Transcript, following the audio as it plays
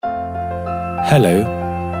Hello,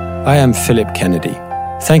 I am Philip Kennedy.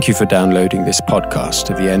 Thank you for downloading this podcast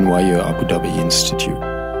of the NYU Abu Dhabi Institute.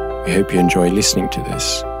 We hope you enjoy listening to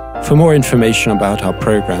this. For more information about our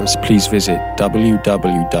programs, please visit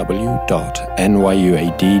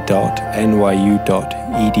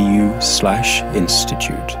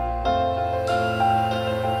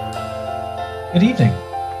Good evening.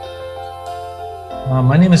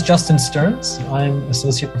 My name is Justin Stearns. I'm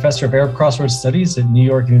Associate Professor of Arab Crossroads Studies at New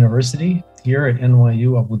York University here at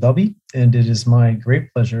NYU Abu Dhabi, and it is my great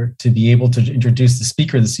pleasure to be able to introduce the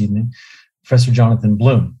speaker this evening, Professor Jonathan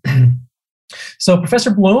Bloom. So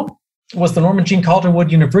Professor Bloom was the Norman Jean Calderwood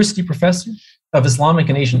University Professor of Islamic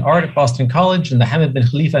and Asian Art at Boston College and the Hamad bin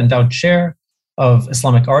Khalifa Endowed Chair of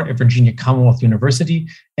Islamic Art at Virginia Commonwealth University.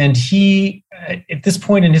 And he, at this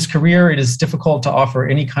point in his career, it is difficult to offer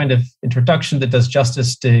any kind of introduction that does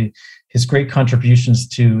justice to his great contributions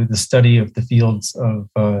to the study of the fields of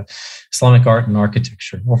Islamic art and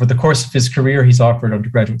architecture. Over the course of his career, he's offered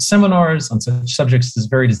undergraduate seminars on such subjects as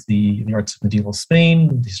varied as the arts of medieval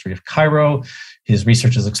Spain, the history of Cairo. His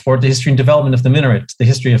research has explored the history and development of the minaret, the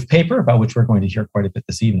history of paper, about which we're going to hear quite a bit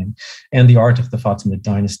this evening, and the art of the Fatimid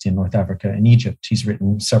dynasty in North Africa and Egypt. He's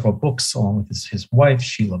written several books along with his wife,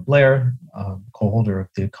 Sheila Blair, co-holder of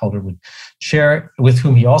the Calderwood Chair, with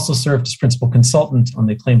whom he also served as principal consultant on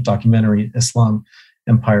the acclaimed documentary Islam,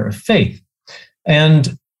 Empire of Faith.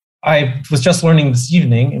 And I was just learning this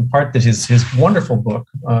evening, in part, that his wonderful book,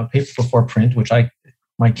 Paper Before Print, which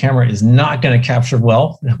my camera is not going to capture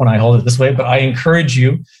well when I hold it this way, but I encourage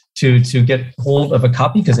you to get hold of a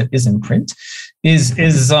copy because it is in print, has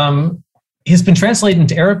been translated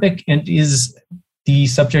into Arabic and is the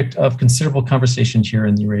subject of considerable conversation here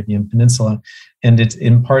in the Arabian Peninsula. And it's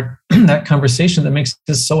in part that conversation that makes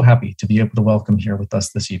us so happy to be able to welcome here with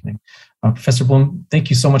us this evening. Professor Bloom,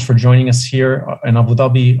 thank you so much for joining us here in Abu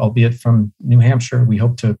Dhabi, albeit from New Hampshire. We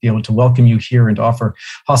hope to be able to welcome you here and to offer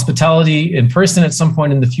hospitality in person at some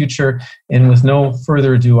point in the future. And with no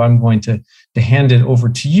further ado, I'm going to hand it over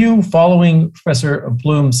to you. Following Professor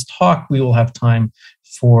Bloom's talk, we will have time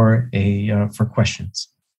for questions.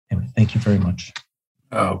 Anyway, thank you very much.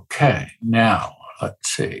 Okay, now let's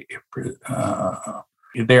see.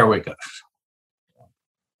 There we go.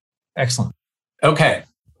 Excellent. Okay.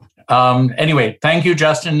 Anyway, thank you,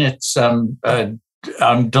 Justin. It's I'm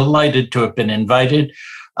delighted to have been invited.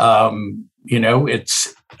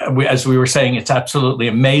 It's as we were saying, it's absolutely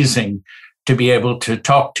amazing to be able to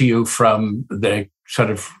talk to you from the sort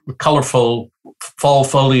of colorful fall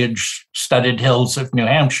foliage studded hills of New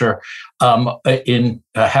Hampshire in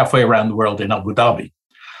halfway around the world in Abu Dhabi.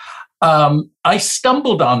 I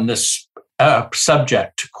stumbled on this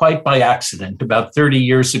subject quite by accident about 30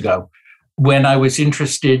 years ago when I was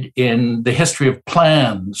interested in the history of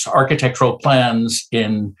plans, architectural plans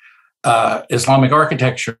in Islamic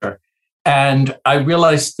architecture. And I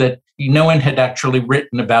realized that no one had actually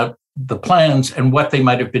written about the plans and what they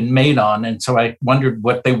might have been made on. And so I wondered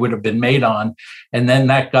what they would have been made on. And then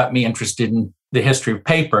that got me interested in the history of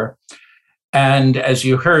paper. And as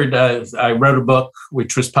you heard, I wrote a book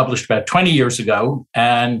which was published about 20 years ago.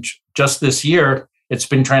 And just this year, it's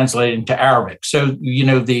been translated into Arabic. So,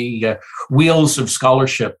 the wheels of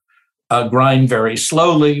scholarship grind very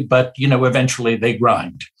slowly, but, eventually they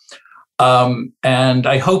grind. And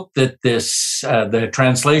I hope that the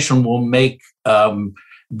translation will make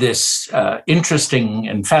this interesting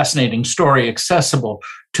and fascinating story accessible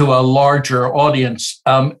to a larger audience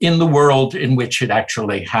in the world in which it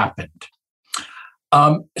actually happened.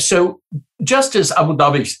 So just as Abu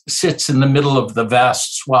Dhabi sits in the middle of the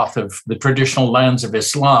vast swath of the traditional lands of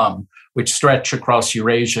Islam, which stretch across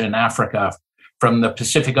Eurasia and Africa from the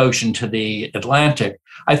Pacific Ocean to the Atlantic,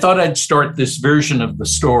 I thought I'd start this version of the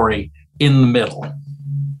story in the middle.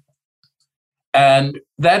 And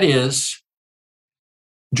that is,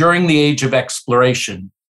 during the age of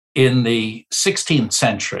exploration in the 16th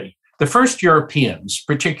century, the first Europeans,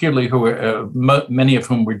 particularly many of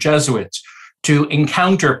whom were Jesuits, to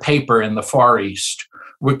encounter paper in the Far East,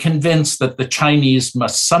 were convinced that the Chinese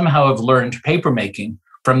must somehow have learned papermaking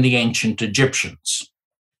from the ancient Egyptians.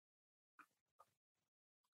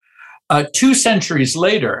 2 centuries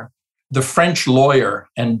later, the French lawyer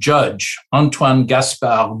and judge Antoine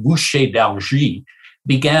Gaspard Boucher d'Argy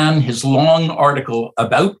began his long article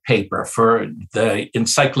about paper for the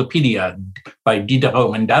Encyclopedia by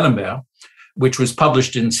Diderot and D'Alembert, which was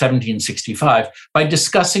published in 1765, by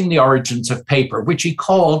discussing the origins of paper, which he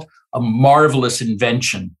called a marvelous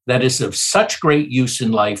invention that is of such great use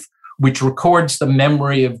in life, which records the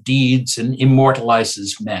memory of deeds and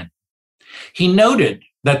immortalizes men. He noted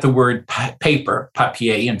that the word paper,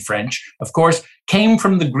 papier in French, of course, came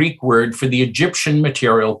from the Greek word for the Egyptian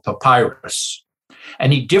material papyrus.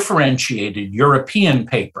 And he differentiated European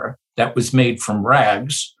paper that was made from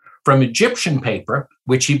rags from Egyptian paper,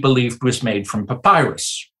 which he believed was made from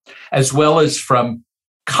papyrus, as well as from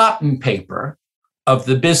cotton paper of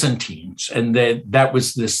the Byzantines. And that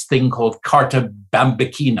was this thing called Carta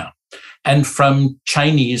Bambikina, and from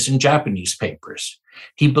Chinese and Japanese papers.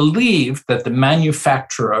 He believed that the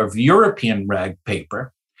manufacture of European rag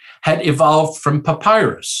paper had evolved from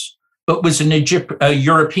papyrus, but was a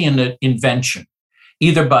European invention,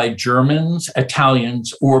 either by Germans,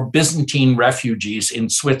 Italians, or Byzantine refugees in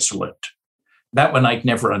Switzerland. That one I'd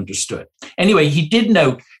never understood. Anyway, he did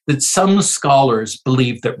note that some scholars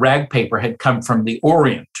believed that rag paper had come from the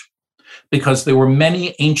Orient because there were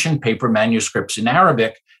many ancient paper manuscripts in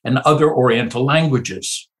Arabic and other Oriental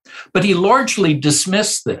languages. But he largely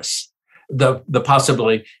dismissed this, the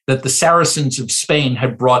possibility that the Saracens of Spain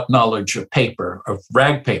had brought knowledge of paper, of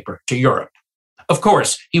rag paper, to Europe. Of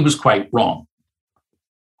course, he was quite wrong.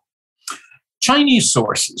 Chinese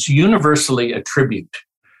sources universally attribute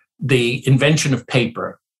the invention of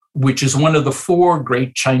paper, which is one of the four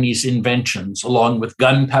great Chinese inventions, along with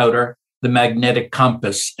gunpowder, the magnetic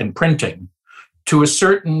compass, and printing, to a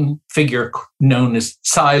certain figure known as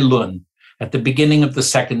Cai Lun at the beginning of the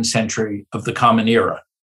 2nd century of the Common Era.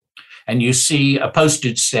 And you see a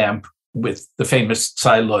postage stamp with the famous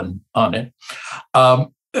Cai Lun on it.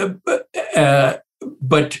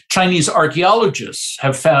 But Chinese archaeologists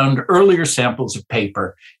have found earlier samples of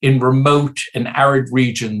paper in remote and arid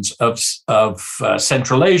regions of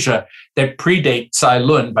Central Asia that predate Cai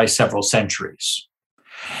Lun by several centuries.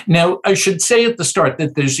 Now, I should say at the start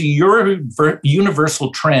that there's a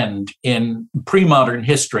universal trend in pre-modern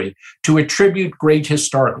history to attribute great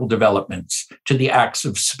historical developments to the acts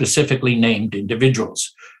of specifically named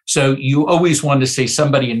individuals. So you always want to say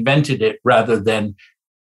somebody invented it rather than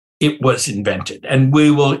it was invented. And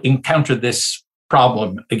we will encounter this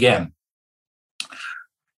problem again.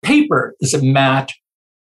 Paper is a mat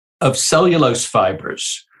of cellulose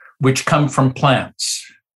fibers, which come from plants,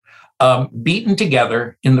 beaten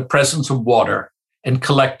together in the presence of water and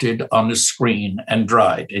collected on a screen and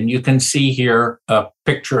dried. And you can see here a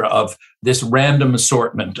picture of this random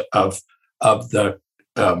assortment of the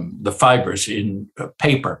fibers in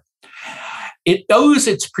paper. It owes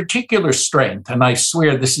its particular strength, and I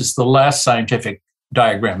swear this is the last scientific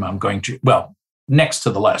diagram I'm going to, well, next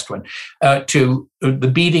to the last one, to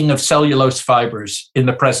the beating of cellulose fibers in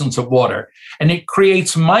the presence of water. And it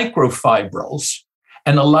creates microfibrils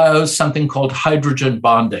and allows something called hydrogen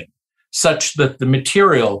bonding, such that the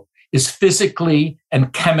material is physically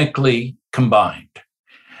and chemically combined.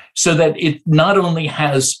 So that it not only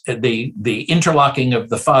has the interlocking of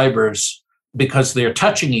the fibers because they're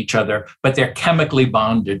touching each other, but they're chemically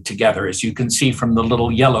bonded together, as you can see from the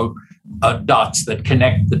little yellow dots that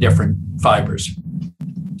connect the different fibers.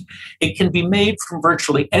 It can be made from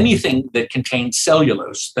virtually anything that contains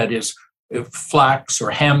cellulose, that is, flax or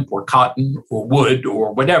hemp or cotton or wood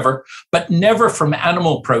or whatever, but never from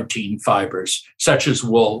animal protein fibers, such as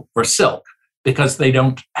wool or silk, because they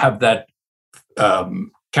don't have that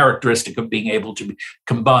characteristic of being able to be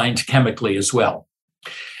combined chemically as well.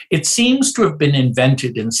 It seems to have been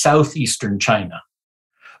invented in southeastern China,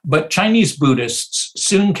 but Chinese Buddhists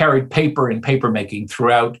soon carried paper and papermaking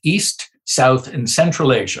throughout East, South, and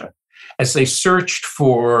Central Asia as they searched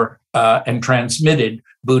for and transmitted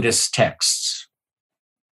Buddhist texts.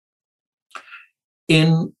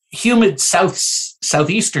 In humid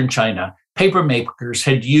southeastern China, papermakers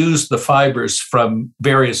had used the fibers from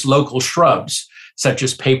various local shrubs, such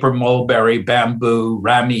as paper mulberry, bamboo,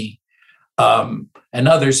 rami, and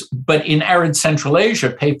others. But in arid Central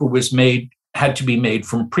Asia, paper had to be made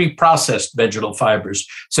from pre-processed vegetal fibers,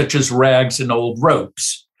 such as rags and old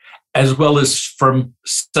ropes, as well as from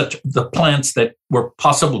such the plants that were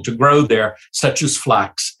possible to grow there, such as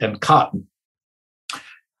flax and cotton.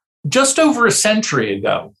 Just over a century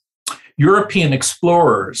ago, European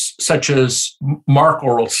explorers such as Mark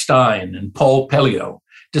Aurel Stein and Paul Pelliot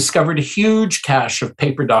discovered a huge cache of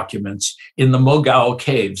paper documents in the Mogao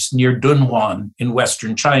caves near Dunhuan in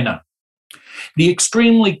Western China. The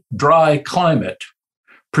extremely dry climate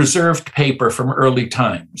preserved paper from early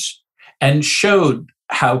times and showed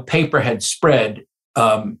how paper had spread,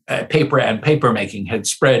 paper and papermaking had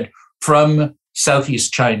spread from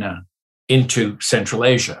Southeast China into Central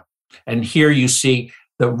Asia. And here you see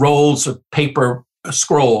the rolls of paper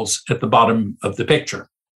scrolls at the bottom of the picture.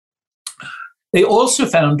 They also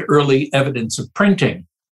found early evidence of printing,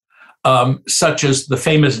 such as the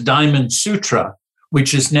famous Diamond Sutra,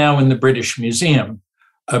 which is now in the British Museum,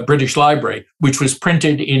 British Library, which was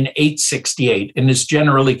printed in 868 and is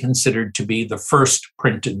generally considered to be the first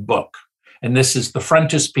printed book. And this is the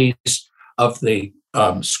frontispiece of the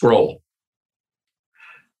scroll.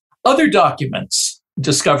 Other documents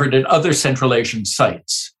discovered at other Central Asian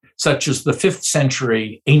sites, such as the 5th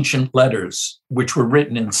century ancient letters, which were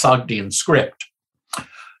written in Sogdian script,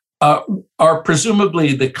 are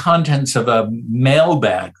presumably the contents of a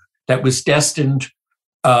mailbag that was destined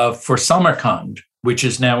for Samarkand, which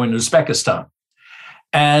is now in Uzbekistan.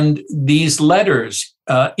 And these letters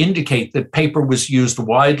indicate that paper was used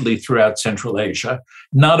widely throughout Central Asia,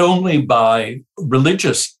 not only by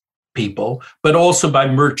religious people, but also by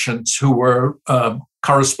merchants who were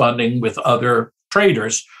corresponding with other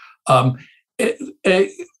traders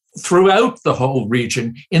throughout the whole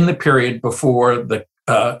region in the period before the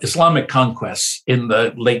Islamic conquests in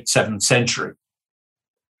the late 7th century.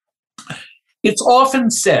 It's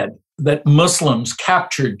often said that Muslims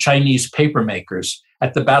captured Chinese papermakers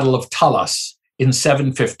at the Battle of Talas in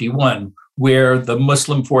 751, where the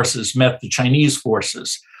Muslim forces met the Chinese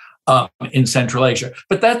forces in Central Asia.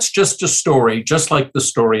 But that's just a story, just like the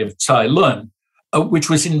story of Cai Lun, which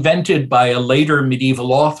was invented by a later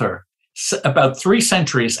medieval author about 3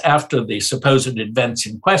 centuries after the supposed events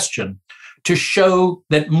in question, to show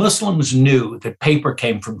that Muslims knew that paper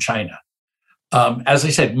came from China. As I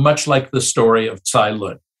said, much like the story of Cai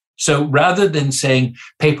Lun. So rather than saying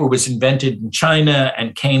paper was invented in China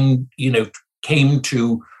and came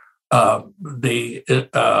to the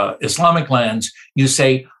Islamic lands, you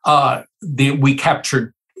say we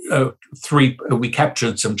captured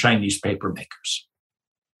some Chinese paper makers.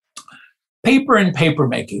 Paper and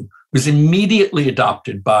papermaking was immediately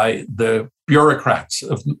adopted by the bureaucrats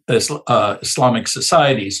of Islamic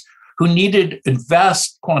societies who needed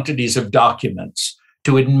vast quantities of documents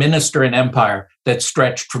to administer an empire that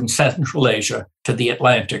stretched from Central Asia to the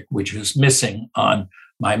Atlantic, which is missing on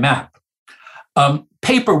my map.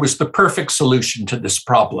 Paper was the perfect solution to this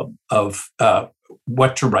problem of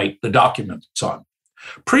what to write the documents on.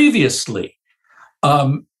 Previously,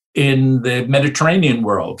 in the Mediterranean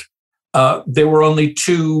world, there were only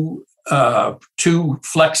two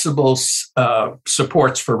flexible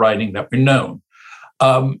supports for writing that were known.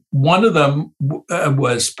 One of them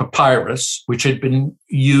was papyrus, which had been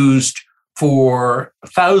used for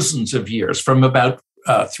thousands of years, from about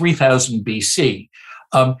 3000 BC.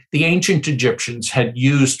 The ancient Egyptians had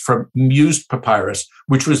used papyrus,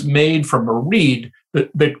 which was made from a reed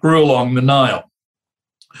that grew along the Nile.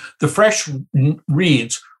 The fresh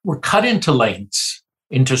reeds were cut into lengths,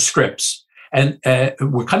 into strips, and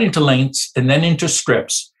were cut into lengths and then into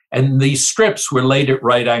strips, and these strips were laid at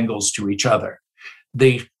right angles to each other.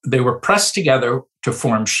 They were pressed together to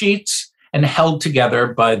form sheets and held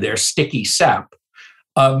together by their sticky sap.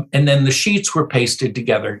 And then the sheets were pasted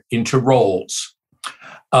together into rolls.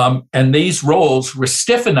 And these rolls were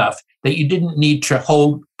stiff enough that you didn't need to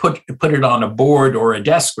put it on a board or a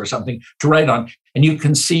desk or something to write on. And you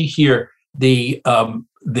can see here the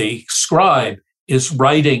scribe is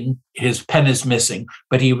writing, his pen is missing,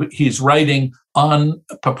 but he's writing on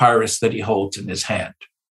papyrus that he holds in his hand.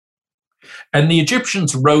 And the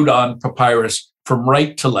Egyptians wrote on papyrus from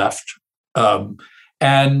right to left. So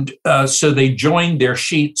they joined their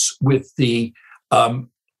sheets with the, from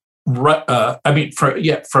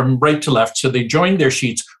right to left. So they joined their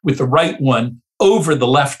sheets with the right one over the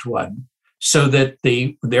left one so that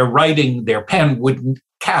their writing, their pen wouldn't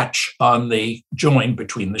catch on the join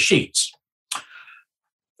between the sheets.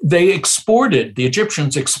 The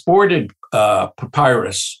Egyptians exported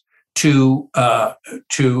papyrus to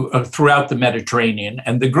throughout the Mediterranean,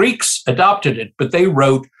 and the Greeks adopted it, but they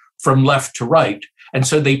wrote from left to right, and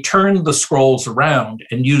so they turned the scrolls around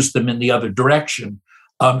and used them in the other direction,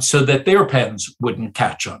 so that their pens wouldn't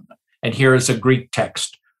catch on them. And here is a Greek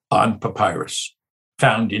text on papyrus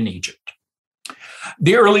found in Egypt.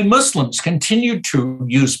 The early Muslims continued to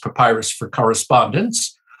use papyrus for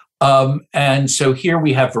correspondence, and so here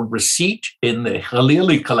we have a receipt in the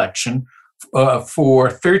Khalili collection for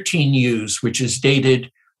 13 ewes, which is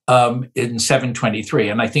dated in 723.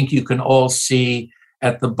 And I think you can all see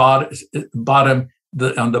at the bottom,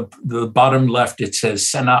 on the bottom left, it says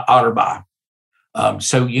Sena Arba.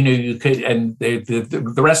 So, you could, and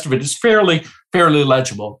the rest of it is fairly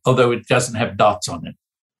legible, although it doesn't have dots on it.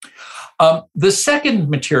 The second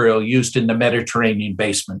material used in the Mediterranean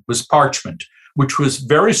basement was parchment, which was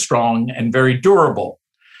very strong and very durable.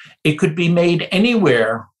 It could be made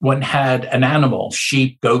anywhere one had an animal,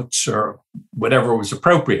 sheep, goats, or whatever was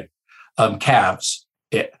appropriate, calves.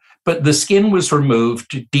 But the skin was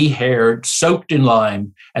removed, dehaired, soaked in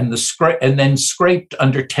lime, and then scraped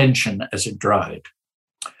under tension as it dried.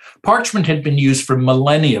 Parchment had been used for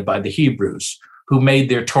millennia by the Hebrews, who made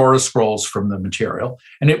their Torah scrolls from the material,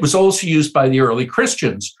 and it was also used by the early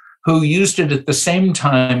Christians, who used it at the same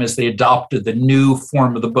time as they adopted the new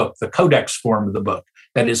form of the book, the codex form of the book.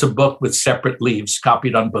 That is a book with separate leaves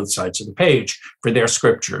copied on both sides of the page for their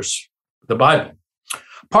scriptures, the Bible.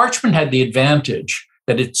 Parchment had the advantage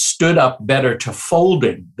that it stood up better to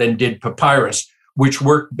folding than did papyrus, which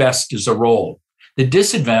worked best as a roll. The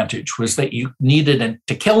disadvantage was that you needed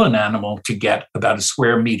to kill an animal to get about a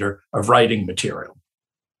square meter of writing material.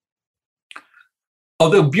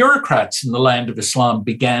 Although bureaucrats in the land of Islam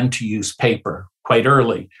began to use paper quite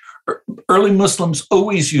early, early Muslims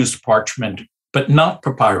always used parchment, but not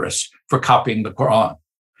papyrus, for copying the Quran,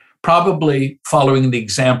 probably following the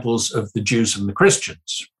examples of the Jews and the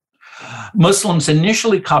Christians. Muslims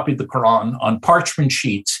initially copied the Quran on parchment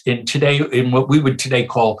sheets in what we would today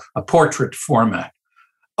call a portrait format,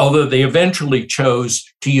 although they eventually chose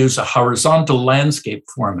to use a horizontal landscape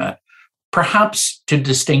format, perhaps to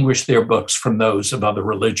distinguish their books from those of other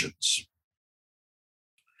religions.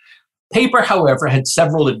 Paper, however, had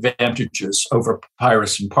several advantages over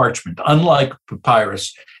papyrus and parchment. Unlike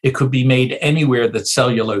papyrus, it could be made anywhere that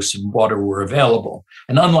cellulose and water were available.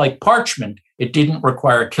 And unlike parchment, it didn't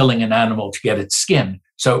require killing an animal to get its skin,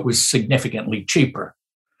 so it was significantly cheaper.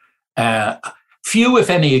 Few, if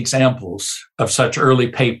any, examples of such early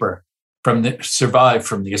paper survive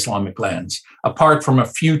from the Islamic lands, apart from a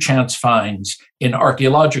few chance finds in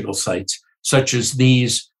archaeological sites, such as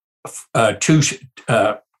these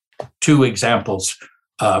two examples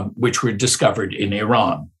which were discovered in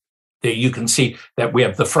Iran. There you can see that we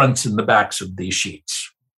have the fronts and the backs of these sheets.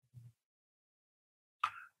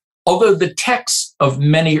 Although the texts of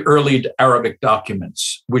many early Arabic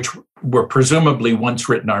documents, which were presumably once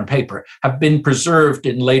written on paper, have been preserved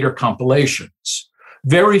in later compilations,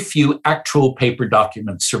 very few actual paper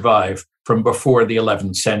documents survive from before the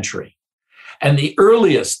 11th century. And the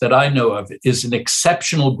earliest that I know of is an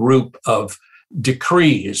exceptional group of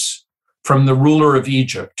decrees from the ruler of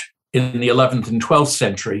Egypt in the 11th and 12th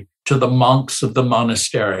century to the monks of the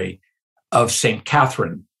monastery of St.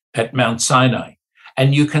 Catherine at Mount Sinai.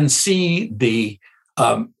 And you can see the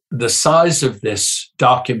size of this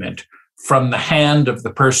document from the hand of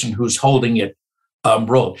the person who's holding it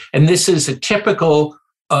rolled. And this is a typical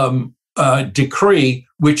decree,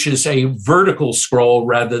 which is a vertical scroll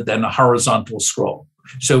rather than a horizontal scroll.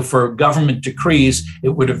 So for government decrees, it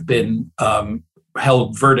would have been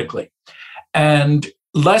held vertically. And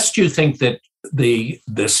lest you think that the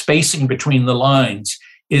spacing between the lines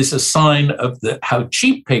is a sign of how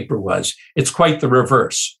cheap paper was, it's quite the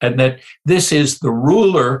reverse. And that this is the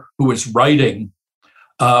ruler who is writing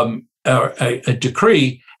a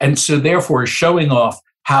decree, and so therefore showing off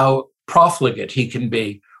how profligate he can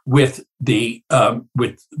be with the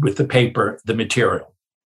paper, the material.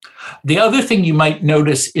 The other thing you might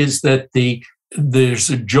notice is that there's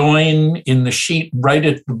a join in the sheet right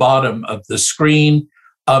at the bottom of the screen,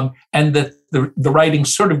 and that the writing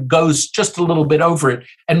sort of goes just a little bit over it.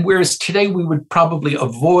 And whereas today we would probably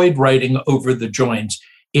avoid writing over the joins,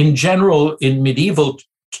 in general, in medieval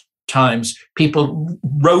times, people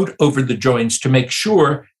wrote over the joins to make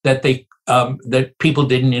sure that that people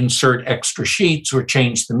didn't insert extra sheets or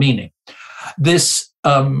change the meaning. This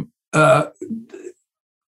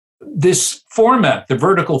format, the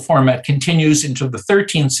vertical format, continues into the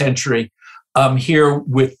 13th century. Here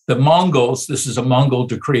with the Mongols, this is a Mongol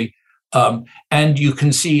decree, and you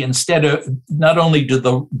can see instead of, not only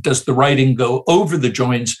does the writing go over the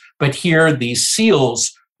joins, but here these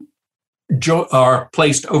seals are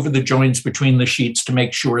placed over the joins between the sheets to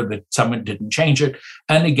make sure that someone didn't change it,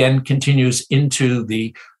 and again continues into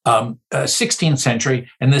the 16th century,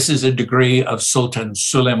 and this is a decree of Sultan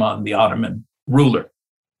Suleiman, the Ottoman ruler.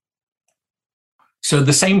 So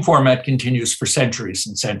the same format continues for centuries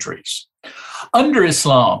and centuries. Under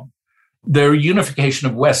Islam, the unification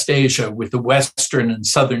of West Asia with the western and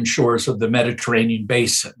southern shores of the Mediterranean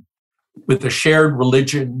basin, with a shared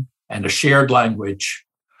religion and a shared language,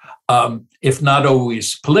 if not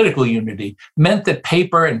always political unity, meant that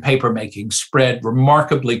paper and papermaking spread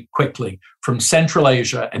remarkably quickly from Central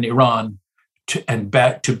Asia and Iran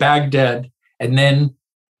to Baghdad, and then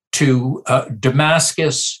to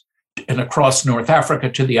Damascus, and across North Africa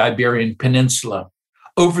to the Iberian Peninsula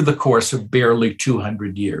over the course of barely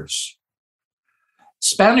 200 years.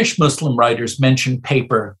 Spanish Muslim writers mentioned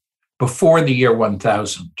paper before the year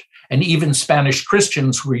 1000, and even Spanish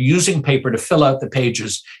Christians were using paper to fill out the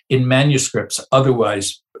pages in manuscripts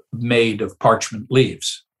otherwise made of parchment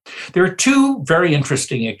leaves. There are two very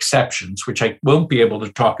interesting exceptions, which I won't be able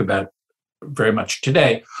to talk about very much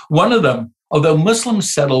today. One of them although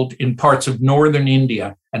Muslims settled in parts of northern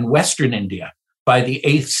India and western India by the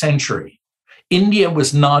 8th century, India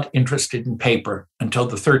was not interested in paper until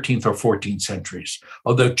the 13th or 14th centuries,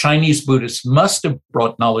 although Chinese Buddhists must have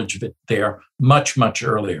brought knowledge of it there much, much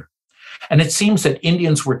earlier. And it seems that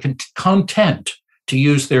Indians were content to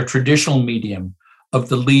use their traditional medium of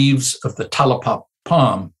the leaves of the talapa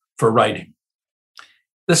palm for writing.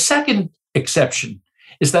 The second exception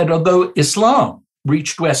is that although Islam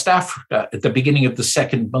reached West Africa at the beginning of the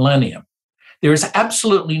second millennium, there is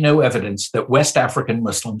absolutely no evidence that West African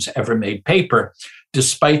Muslims ever made paper,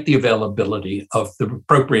 despite the availability of the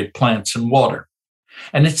appropriate plants and water.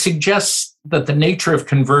 And it suggests that the nature of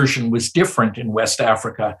conversion was different in West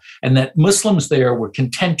Africa, and that Muslims there were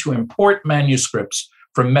content to import manuscripts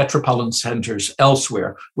from metropolitan centers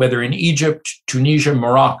elsewhere, whether in Egypt, Tunisia,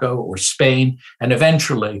 Morocco, or Spain, and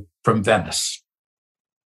eventually from Venice.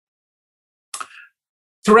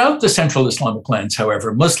 Throughout the Central Islamic lands,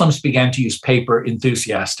 however, Muslims began to use paper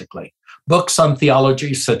enthusiastically. Books on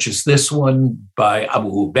theology, such as this one by Abu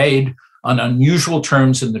Ubaid, on unusual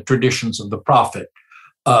terms in the traditions of the Prophet,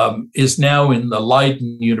 is now in the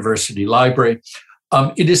Leiden University Library.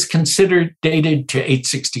 It is considered dated to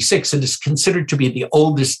 866. It is considered to be the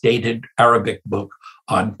oldest dated Arabic book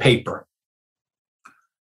on paper.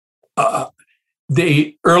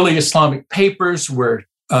 The early Islamic papers were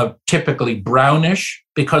typically brownish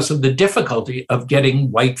because of the difficulty of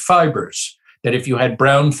getting white fibers, that if you had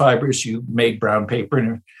brown fibers, you made brown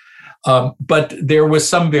paper. But there was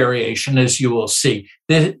some variation, as you will see.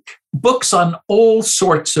 The books on all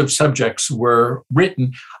sorts of subjects were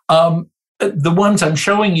written. The ones I'm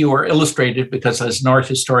showing you are illustrated because as an art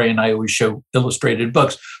historian, I always show illustrated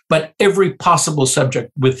books, but every possible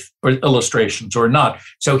subject with illustrations or not.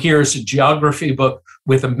 So here's a geography book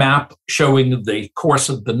with a map showing the course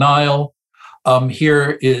of the Nile.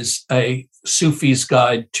 Here is a Sufi's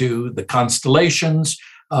guide to the constellations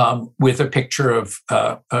with a picture of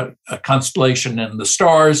a constellation and the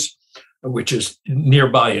stars, which is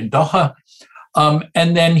nearby in Doha.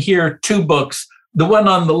 And then here, two books. The one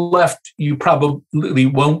on the left, you probably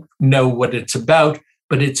won't know what it's about,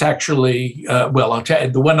 but it's actually, I'll tell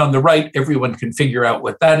you, the one on the right, everyone can figure out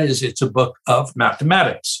what that is. It's a book of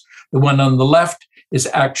mathematics. The one on the left is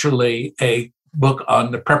actually a book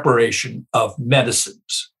on the preparation of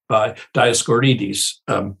medicines by Dioscorides,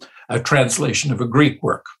 a translation of a Greek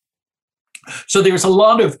work. So there's a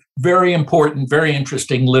lot of very important, very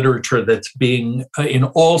interesting literature that's being, in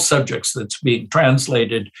all subjects, that's being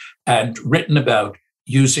translated and written about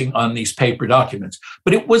using on these paper documents.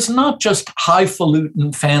 But it was not just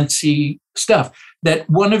highfalutin, fancy stuff. That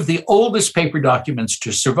one of the oldest paper documents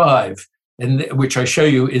to survive, and which I show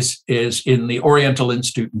you is in the Oriental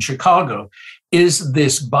Institute in Chicago, is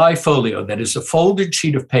this bifolio, that is a folded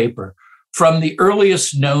sheet of paper from the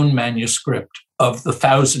earliest known manuscript of the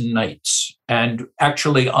Thousand Nights. And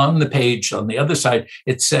actually on the page on the other side,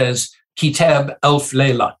 it says Kitab Alf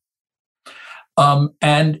Layla.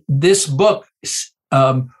 And this book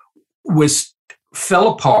fell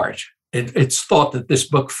apart. It's thought that this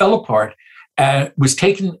book fell apart and was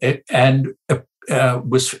taken and it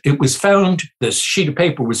was found, this sheet of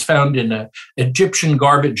paper was found in an Egyptian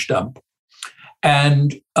garbage dump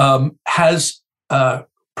and has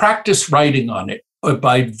practice writing on it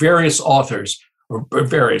by various authors or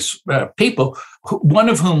various people, one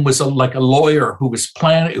of whom was like a lawyer who was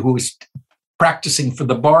practicing for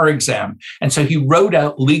the bar exam. And so he wrote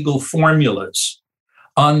out legal formulas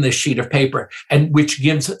on this sheet of paper, and which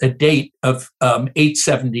gives a date of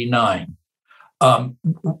 879.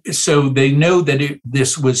 So they know that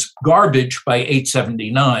this was garbage by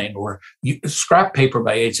 879 or scrap paper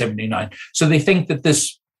by 879. So they think that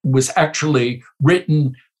this was actually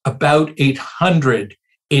written about 800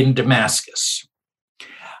 in Damascus.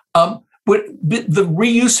 The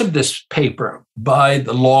reuse of this paper by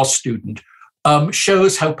the law student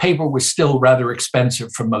shows how paper was still rather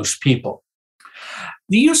expensive for most people.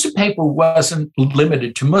 The use of paper wasn't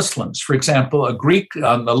limited to Muslims. For example, a Greek,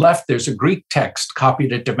 on the left, there's a Greek text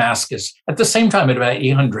copied at Damascus at the same time at about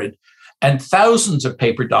 800, and thousands of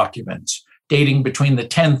paper documents dating between the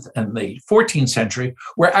 10th and the 14th century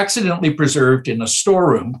were accidentally preserved in a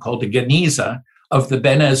storeroom called the Geniza of the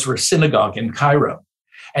Ben Ezra Synagogue in Cairo.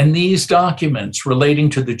 And these documents relating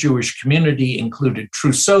to the Jewish community included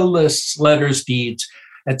trousseau lists, letters, deeds,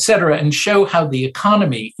 etc., and show how the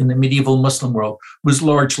economy in the medieval Muslim world was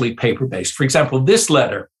largely paper-based. For example, this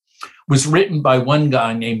letter was written by one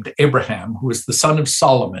guy named Abraham, who was the son of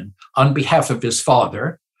Solomon, on behalf of his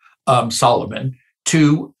father, Solomon,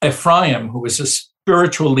 to Ephraim, who was a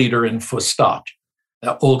spiritual leader in Fustat,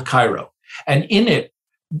 Old Cairo. And in it,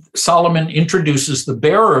 Solomon introduces the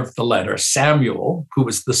bearer of the letter, Samuel, who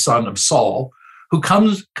was the son of Saul, who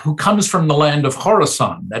comes from the land of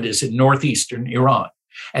Khorasan, that is in northeastern Iran.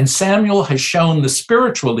 And Samuel has shown the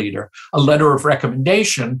spiritual leader a letter of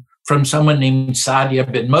recommendation from someone named Sadia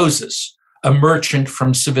bin Moses, a merchant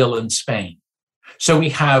from Seville in Spain. So we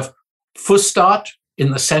have Fustat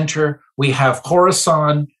in the center, we have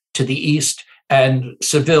Khorasan to the east, and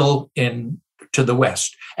Seville to the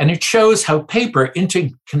west. And it shows how paper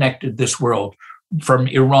interconnected this world from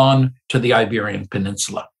Iran to the Iberian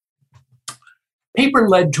Peninsula. Paper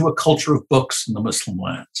led to a culture of books in the Muslim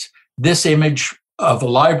lands. This image of a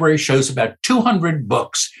library shows about 200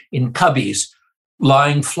 books in cubbies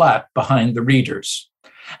lying flat behind the readers.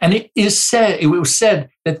 And it was said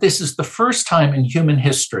that this is the first time in human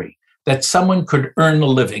history that someone could earn a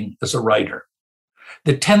living as a writer.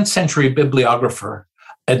 The 10th century bibliographer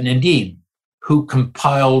Nadim, who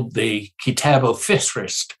compiled the Kitab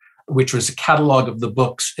al-Fihrist, which was a catalog of the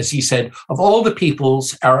books, as he said, of all the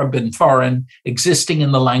peoples, Arab and foreign, existing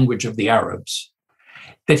in the language of the Arabs,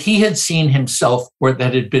 that he had seen himself or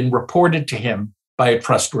that had been reported to him by a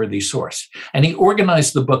trustworthy source. And he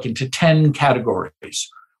organized the book into 10 categories: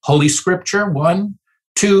 Holy Scripture, 1;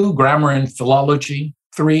 2, grammar and philology;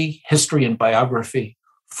 3, history and biography;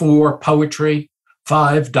 4, poetry;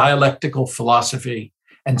 5, dialectical philosophy;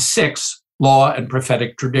 and 6, law and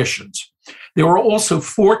prophetic traditions. There were also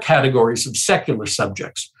 4 categories of secular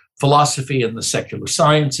subjects: philosophy and the secular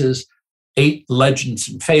sciences; 8, legends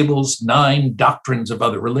and fables; 9, doctrines of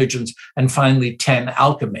other religions; and finally 10,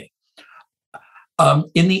 alchemy.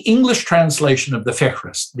 In the English translation of the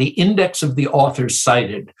Fihrist, the index of the authors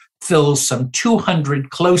cited fills some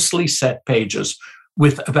 200 closely set pages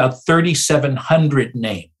with about 3,700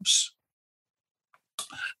 names.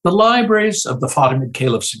 The libraries of the Fatimid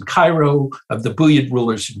caliphs in Cairo, of the Buyid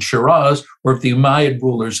rulers in Shiraz, or of the Umayyad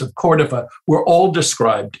rulers of Cordoba were all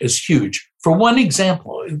described as huge. For one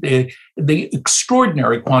example, the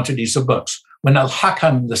extraordinary quantities of books. When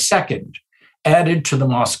Al-Hakam II added to the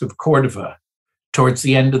Mosque of Cordoba towards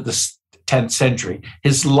the end of the 10th century,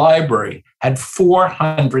 his library had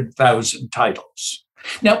 400,000 titles.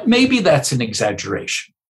 Now, maybe that's an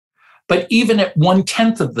exaggeration, but even at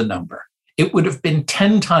 1/10 of the number, it would have been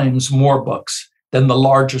 10 times more books than the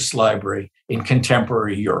largest library in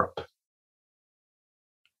contemporary Europe.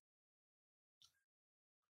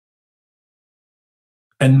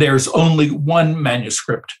 And there's only one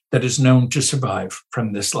manuscript that is known to survive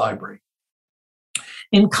from this library.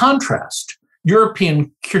 In contrast,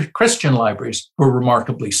 European Christian libraries were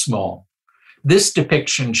remarkably small. This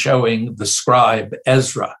depiction showing the scribe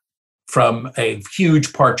Ezra from a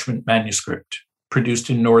huge parchment manuscript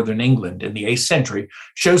produced in northern England in the 8th century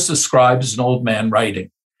shows the scribe as an old man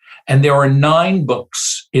writing. And there are 9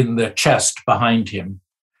 books in the chest behind him,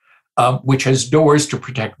 which has doors to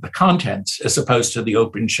protect the contents as opposed to the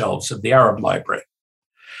open shelves of the Arab library.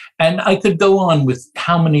 And I could go on with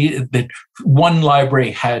how many, that one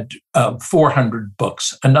library had 400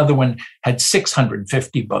 books, another one had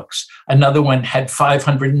 650 books, another one had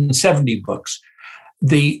 570 books.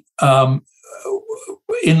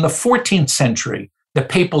 In the 14th century, the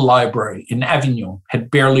papal library in Avignon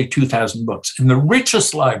had barely 2,000 books. And the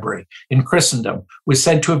richest library in Christendom was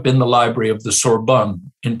said to have been the library of the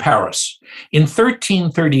Sorbonne in Paris. In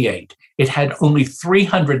 1338, it had only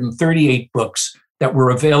 338 books that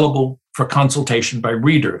were available for consultation by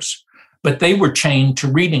readers, but they were chained to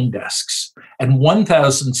reading desks, and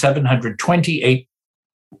 1,728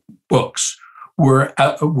 books were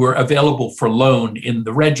available for loan in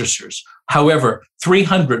the registers. However,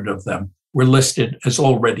 300 of them were listed as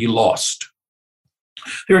already lost.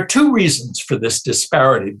 There are 2 reasons for this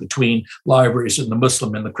disparity between libraries in the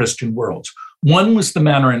Muslim and the Christian worlds. One was the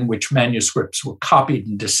manner in which manuscripts were copied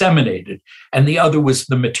and disseminated, and the other was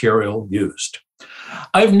the material used.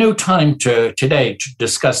 I have no time today to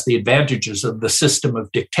discuss the advantages of the system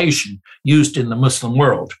of dictation used in the Muslim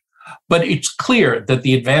world, but it's clear that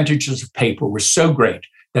the advantages of paper were so great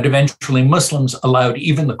that eventually Muslims allowed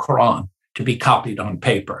even the Quran to be copied on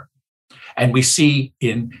paper. And we see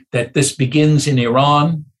that this begins in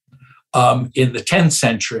Iran in the 10th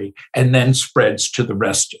century and then spreads to the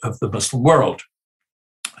rest of the Muslim world.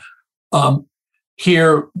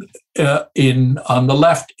 Here on the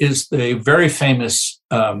left is the very famous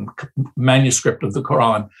manuscript of the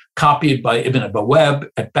Quran copied by Ibn Abu Web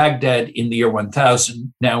at Baghdad in the year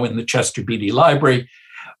 1000, now in the Chester Beatty Library.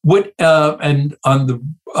 And on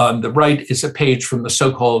the right is a page from the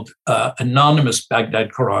so-called anonymous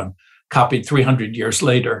Baghdad Quran, copied 300 years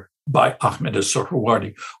later by Ahmed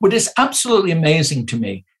al-Suhrawardi. What is absolutely amazing to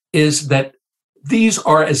me is that these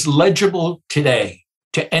are as legible today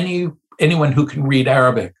to anyone who can read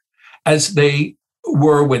Arabic as they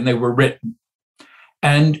were when they were written.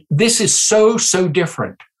 And this is so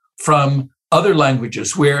different from other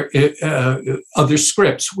languages where other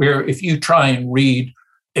scripts, where if you try and read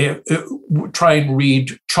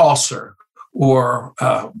Chaucer or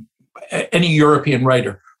any European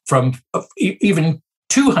writer from even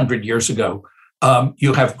 200 years ago,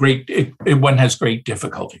 one has great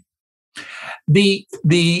difficulty. The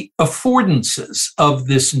affordances of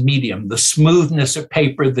this medium, the smoothness of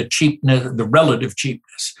paper, the cheapness, the relative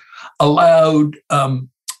cheapness, allowed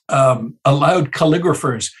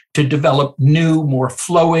calligraphers to develop new, more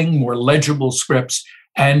flowing, more legible scripts,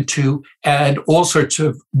 and to add all sorts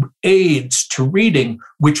of aids to reading,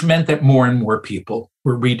 which meant that more and more people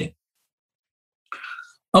were reading.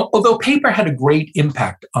 Although paper had a great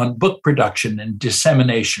impact on book production and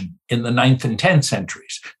dissemination in the 9th and 10th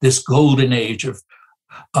centuries, this golden age of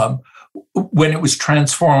when it was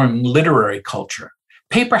transforming literary culture,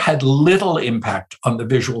 paper had little impact on the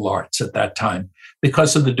visual arts at that time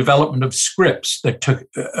because of the development of scripts that took,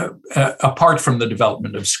 apart from the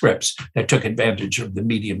development of scripts that took advantage of the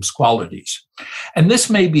medium's qualities. And this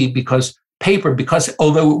may be because paper,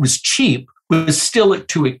 although it was cheap, was still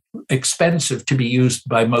too expensive to be used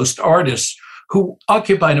by most artists who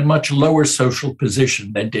occupied a much lower social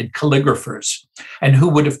position than did calligraphers, and who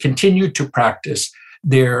would have continued to practice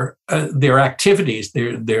their activities,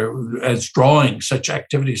 such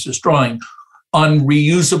activities as drawing, on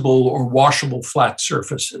reusable or washable flat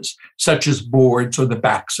surfaces, such as boards or the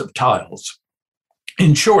backs of tiles.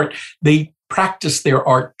 In short, they practiced their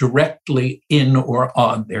art directly in or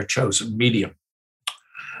on their chosen medium.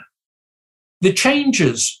 This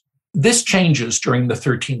changes during the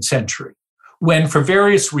 13th century, when, for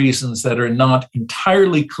various reasons that are not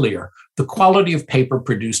entirely clear, the quality of paper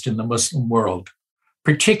produced in the Muslim world,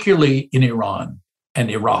 particularly in Iran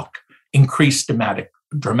and Iraq, increased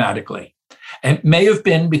dramatically. And it may have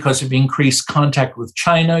been because of increased contact with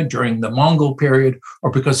China during the Mongol period,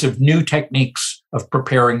 or because of new techniques of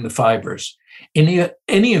preparing the fibers. In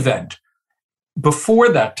any event, before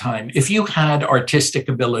that time, if you had artistic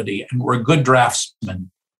ability and were a good draftsman,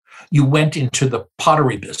 you went into the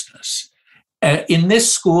pottery business. In this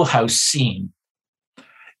schoolhouse scene,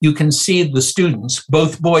 you can see the students,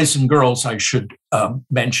 both boys and girls, I should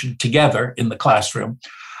mention, together in the classroom,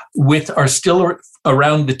 are still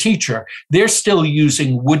around the teacher. They're still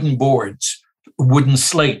using wooden boards, wooden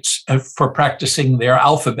slates for practicing their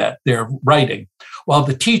alphabet, their writing, while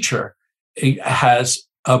the teacher has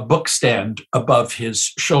a book stand above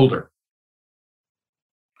his shoulder.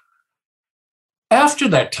 After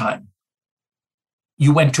that time,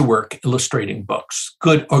 you went to work illustrating books.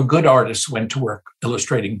 Good artists went to work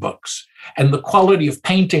illustrating books. And the quality of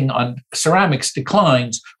painting on ceramics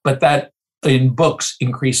declines, but that in books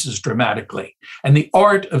increases dramatically. And the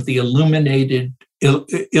art of the illuminated,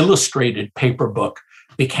 illustrated paper book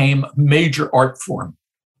became a major art form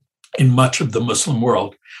in much of the Muslim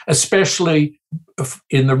world, especially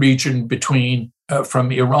in the region between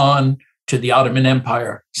from Iran to the Ottoman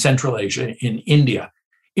Empire, Central Asia, in India,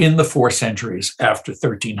 in the 4 centuries after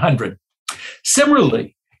 1300.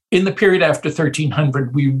 Similarly, in the period after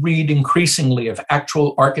 1300, we read increasingly of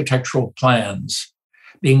actual architectural plans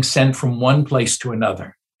being sent from one place to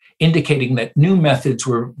another, indicating that new methods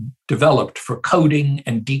were developed for coding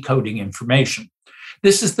and decoding information.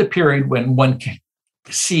 This is the period when one can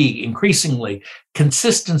see increasingly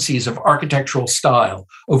consistencies of architectural style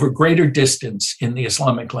over greater distance in the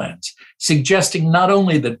Islamic lands, suggesting not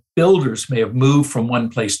only that builders may have moved from one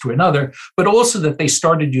place to another, but also that they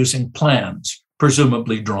started using plans,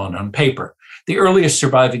 presumably drawn on paper. The earliest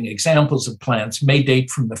surviving examples of plans may date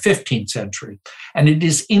from the 15th century, and it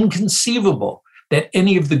is inconceivable that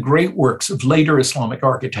any of the great works of later Islamic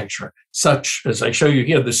architecture, such as I show you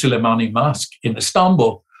here, the Süleymani Mosque in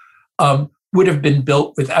Istanbul, would have been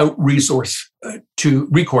built without recourse to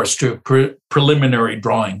preliminary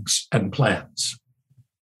drawings and plans.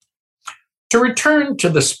 To return to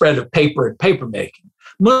the spread of paper and papermaking,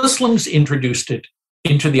 Muslims introduced it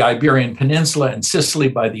into the Iberian Peninsula and Sicily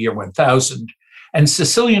by the year 1000, and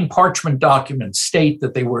Sicilian parchment documents state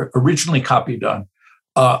that they were originally copied on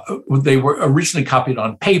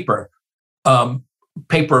paper,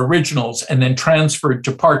 paper originals, and then transferred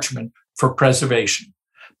to parchment for preservation.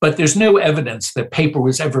 But there's no evidence that paper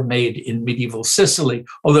was ever made in medieval Sicily,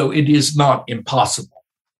 although it is not impossible.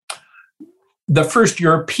 The first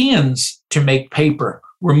Europeans to make paper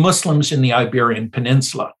were Muslims in the Iberian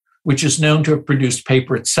Peninsula, which is known to have produced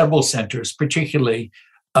paper at several centers, particularly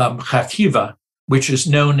Khativa, which is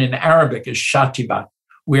known in Arabic as Shatiba,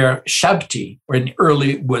 where shabti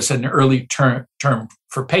was an early term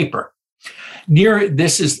for paper.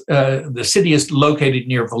 The city is located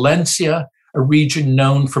near Valencia, a region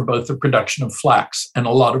known for both the production of flax and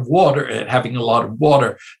having a lot of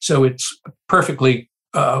water. So it's perfectly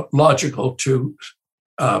logical to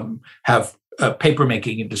have a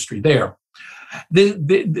paper-making industry there.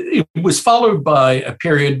 It was followed by a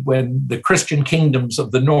period when the Christian kingdoms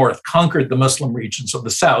of the north conquered the Muslim regions of the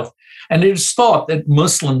south, and it is thought that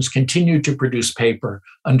Muslims continued to produce paper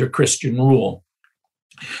under Christian rule.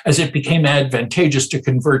 As it became advantageous to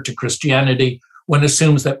convert to Christianity, one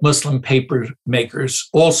assumes that Muslim paper makers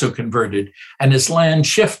also converted, and as land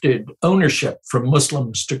shifted ownership from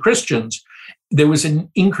Muslims to Christians, there was an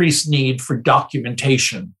increased need for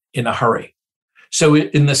documentation in a hurry. So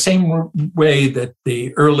in the same way that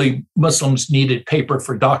the early Muslims needed paper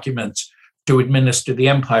for documents to administer the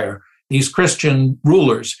empire, these Christian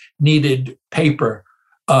rulers needed paper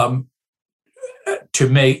to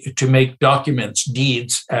make documents,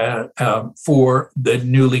 deeds for the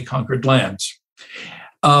newly conquered lands.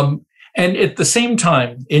 And at the same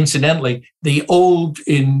time, incidentally,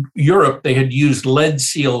 in Europe, they had used lead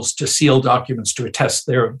seals to seal documents to attest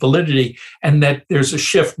their validity, and that there's a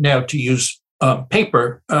shift now to use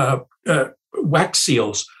paper, wax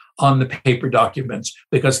seals on the paper documents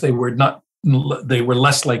because they were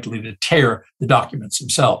less likely to tear the documents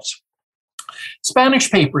themselves.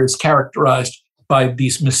 Spanish paper is characterized by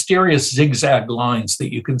these mysterious zigzag lines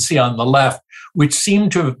that you can see on the left, which seem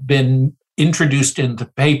to have been introduced into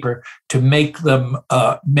paper to make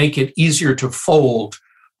it easier to fold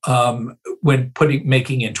when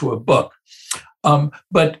making into a book.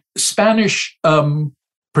 But Spanish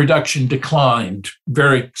production declined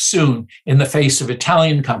very soon in the face of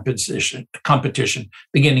Italian competition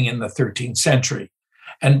beginning in the 13th century.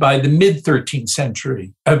 And by the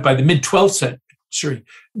mid-12th century,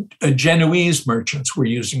 Genoese merchants were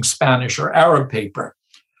using Spanish or Arab paper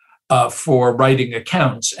for writing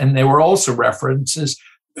accounts. And there were also references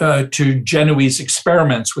to Genoese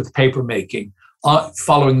experiments with papermaking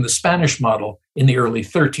following the Spanish model in the early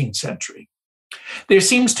 13th century. There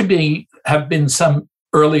seems to have been some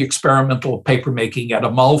early experimental papermaking at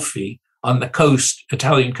Amalfi on the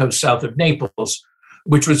Italian coast south of Naples,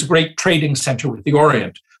 which was a great trading center with the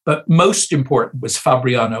Orient. But most important was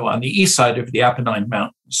Fabriano on the east side of the Apennine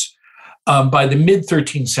Mountains. By the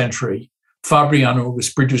mid-13th century, Fabriano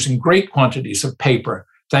was producing great quantities of paper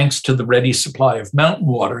thanks to the ready supply of mountain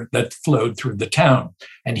water that flowed through the town.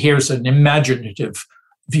 And here's an imaginative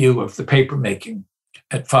view of the papermaking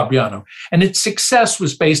at Fabriano. And its success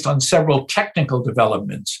was based on several technical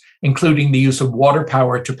developments, including the use of water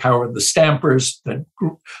power to power the stampers that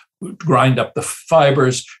grind up the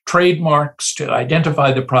fibers, trademarks to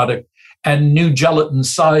identify the product, and new gelatin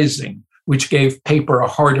sizing, which gave paper a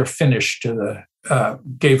harder finish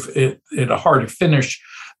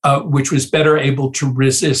which was better able to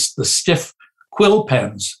resist the stiff quill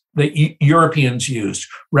pens that Europeans used,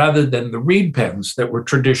 rather than the reed pens that were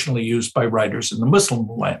traditionally used by writers in the Muslim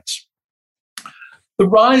lands. The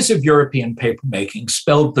rise of European papermaking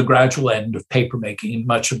spelled the gradual end of papermaking in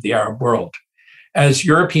much of the Arab world, as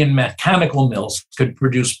European mechanical mills could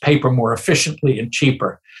produce paper more efficiently and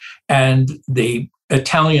cheaper, and the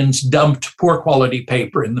Italians dumped poor quality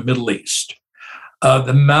paper in the Middle East.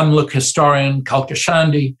 The Mamluk historian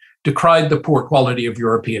Kalkashandi decried the poor quality of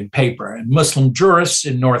European paper, and Muslim jurists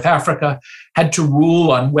in North Africa had to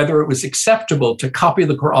rule on whether it was acceptable to copy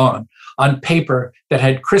the Quran on paper that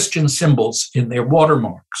had Christian symbols in their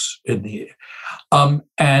watermarks. And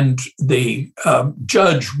the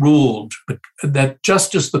judge ruled that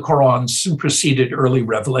just as the Quran superseded early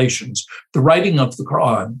revelations, the writing of the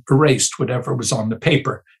Quran erased whatever was on the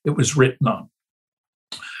paper it was written on.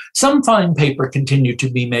 Some fine paper continued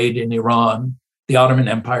to be made in Iran, the Ottoman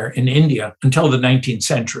Empire, and India until the 19th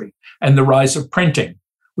century, and the rise of printing,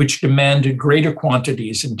 which demanded greater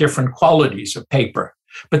quantities and different qualities of paper.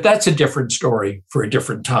 But that's a different story for a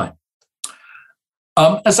different time.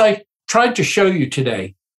 As I tried to show you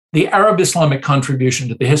today, the Arab Islamic contribution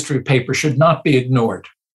to the history of paper should not be ignored.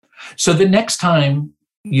 So the next time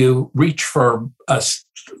you reach for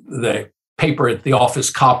the paper at the office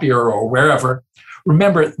copier or wherever,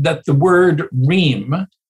 remember that the word ream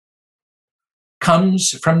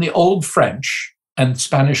comes from the Old French and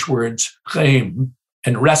Spanish words reim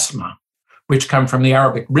and resma, which come from the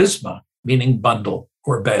Arabic rizma, meaning bundle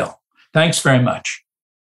or bale. Thanks very much.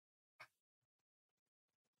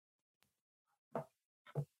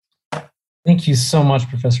 Thank you so much,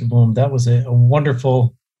 Professor Bloom. That was a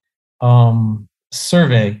wonderful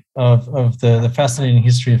survey of the fascinating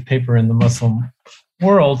history of paper in the Muslim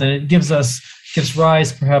world, and it gives us gives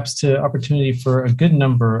rise perhaps to opportunity for a good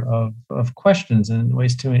number of questions and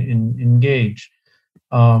ways to engage.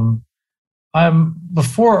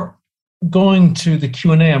 Before going to the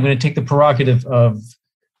Q&A, I'm going to take the prerogative of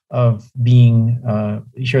being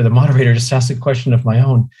here the moderator, just ask a question of my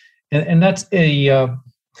own. And that's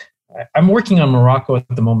I'm working on Morocco at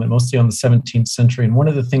the moment, mostly on the 17th century. And one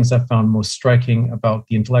of the things I found most striking about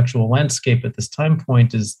the intellectual landscape at this time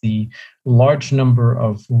point is the large number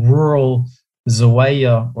of rural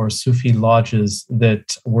zawaya or Sufi lodges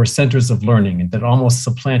that were centers of learning and that almost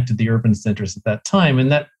supplanted the urban centers at that time. And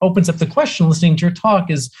that opens up the question, listening to your talk,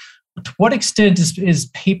 is to what extent is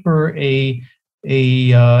paper an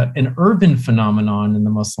urban phenomenon in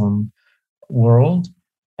the Muslim world?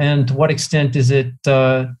 And to what extent is it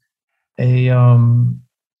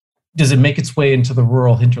does it make its way into the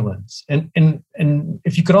rural hinterlands? And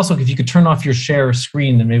if you could turn off your share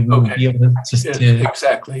screen, then maybe we'll be able to just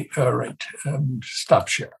exactly. All right. Stop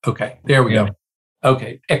share. Okay. There we go.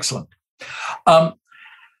 Okay. Excellent. A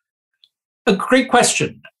great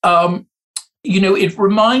question. It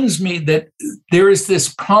reminds me that there is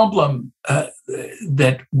this problem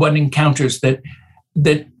that one encounters that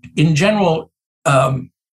in general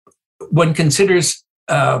one considers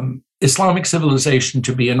Islamic civilization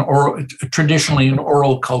to be traditionally an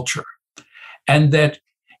oral culture, and that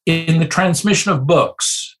in the transmission of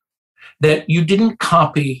books, that you didn't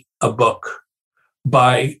copy a book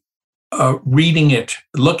by reading it,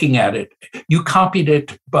 looking at it. You copied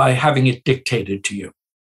it by having it dictated to you.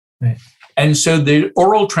 Right. And so the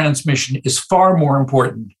oral transmission is far more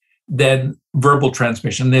important than verbal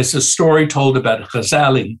transmission. There's a story told about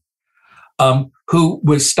Ghazali, who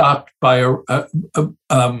was stopped by who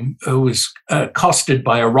was accosted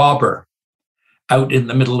by a robber out in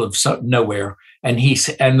the middle of nowhere, and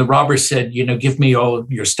the robber said, "Give me all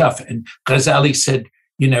of your stuff." And Ghazali said,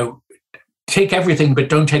 "Take everything, but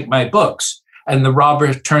don't take my books." And the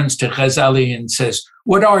robber turns to Ghazali and says,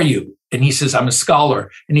 "What are you?" And he says, "I'm a scholar."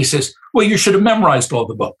 And he says, "Well, you should have memorized all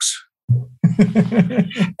the books."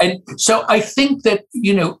 And so I think that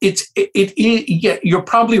you're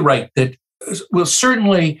probably right that. Well,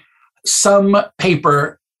 certainly some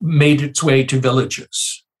paper made its way to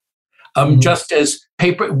villages. Just as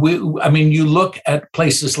paper, you look at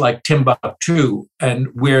places like Timbuktu and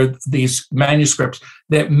where these manuscripts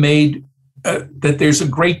that made, that there's a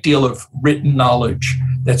great deal of written knowledge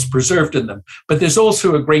that's preserved in them. But there's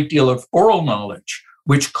also a great deal of oral knowledge,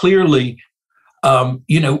 which clearly,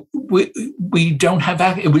 we don't have,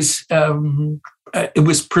 it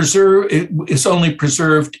was preserved. It's only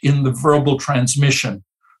preserved in the verbal transmission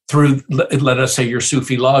through, let us say, your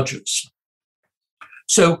Sufi lodges.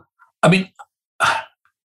 So, I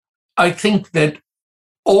think that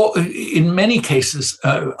in many cases,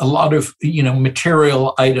 a lot of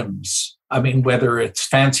material items. Whether it's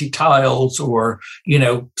fancy tiles or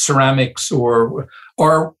ceramics or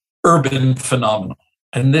urban phenomena.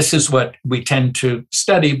 And this is what we tend to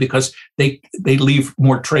study because they leave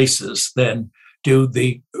more traces than do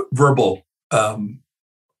the verbal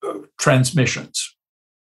transmissions.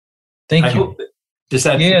 Thank you. Does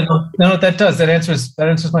that? Yeah, no, that does. That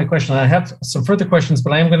answers my question. I have some further questions,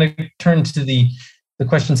 but I am going to turn to the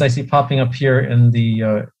questions I see popping up here in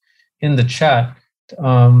the chat.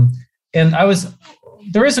 And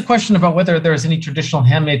there is a question about whether there is any traditional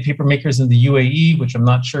handmade paper makers in the UAE, which I'm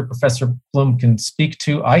not sure Professor Blum can speak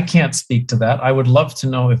to. I can't speak to that. I would love to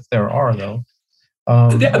know if there are, though. I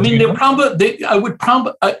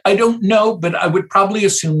don't know, but I would probably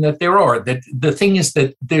assume that there are. That the thing is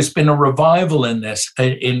that there's been a revival in this,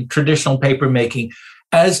 in traditional paper making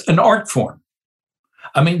as an art form.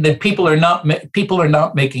 That people are not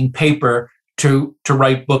making paper to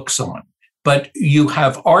write books on, but you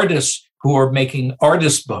have artists who are making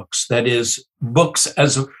artist books, that is, books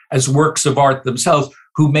as works of art themselves,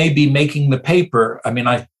 who may be making the paper.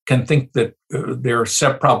 I can think that there are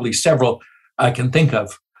probably several I can think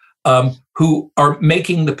of, who are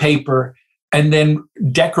making the paper and then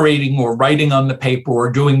decorating or writing on the paper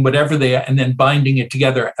or doing whatever and then binding it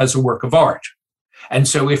together as a work of art. And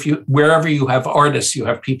so wherever you have artists, you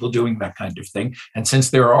have people doing that kind of thing. And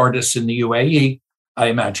since there are artists in the UAE, I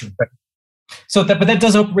imagine. But that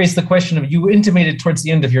does raise the question of, you intimated towards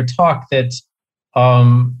the end of your talk that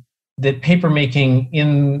that paper making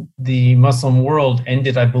in the Muslim world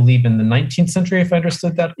ended, I believe, in the 19th century, if I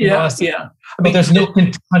understood that. Yeah. But there's no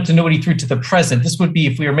continuity through to the present. This would be,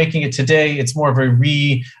 if we were making it today, it's more of a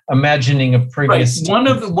reimagining of previous.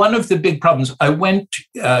 Right. One of the big problems. I went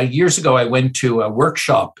years ago. I went to a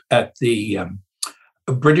workshop at the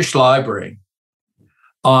British Library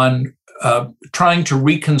on trying to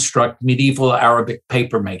reconstruct medieval Arabic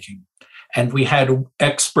paper making. And we had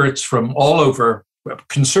experts from all over,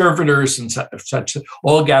 conservators and such,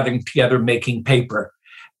 all gathering together making paper.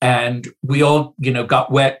 And we all,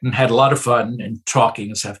 got wet and had a lot of fun and talking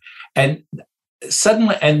and stuff. And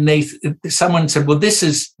suddenly, someone said, well, this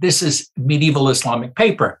is medieval Islamic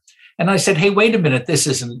paper. And I said, hey, wait a minute,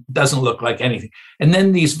 this doesn't look like anything. And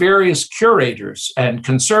then these various curators and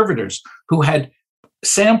conservators who had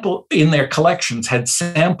in their collections had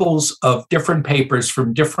samples of different papers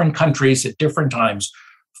from different countries at different times,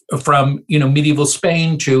 from medieval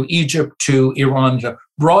Spain to Egypt to Iran,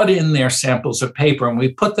 brought in their samples of paper, and we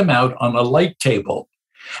put them out on a light table,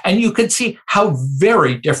 and you could see how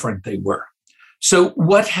very different they were. So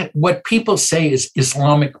what people say is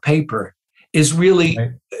Islamic paper is really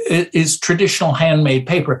is traditional handmade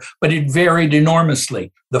paper, but it varied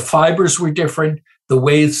enormously. The fibers were different. The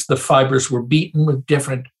ways the fibers were beaten were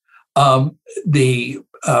different. The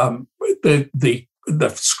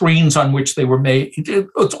screens on which they were made,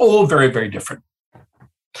 it's all very, very different.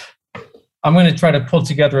 I'm going to try to pull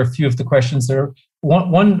together a few of the questions there.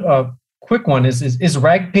 One quick one is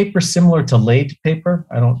rag paper similar to laid paper?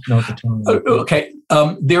 I don't know the term. Okay.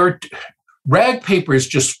 Rag paper is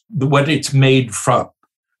just what it's made from.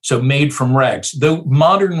 So made from rags. The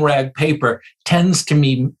modern rag paper tends to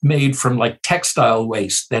be made from like textile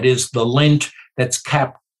waste. That is the lint that's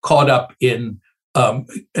caught up in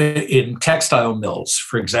textile mills,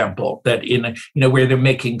 for example, that where they're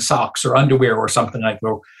making socks or underwear or something like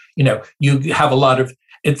that. You have a lot of.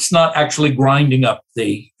 It's not actually grinding up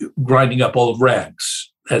old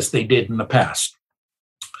rags as they did in the past.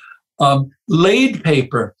 Laid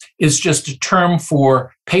paper is just a term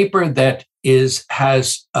for paper that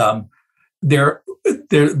has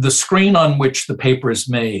the screen on which the paper is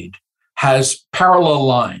made has parallel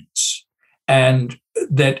lines, and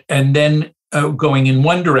then going in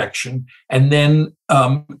one direction, and then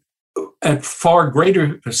at far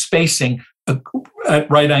greater spacing at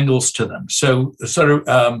right angles to them. So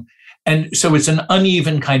and so it's an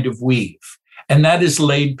uneven kind of weave, and that is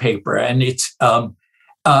laid paper. And it's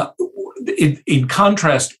in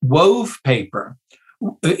contrast, wove paper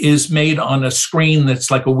is made on a screen that's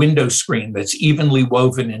like a window screen that's evenly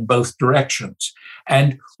woven in both directions.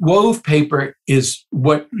 And wove paper is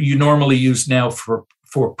what you normally use now for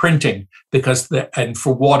printing, and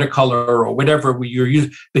for watercolor or whatever you're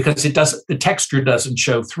using, because the texture doesn't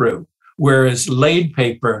show through. Whereas laid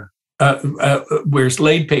paper has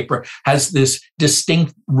this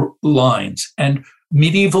distinct lines. And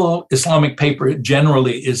medieval Islamic paper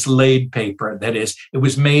generally is laid paper. That is, it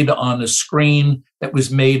was made on a screen that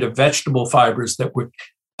was made of vegetable fibers that were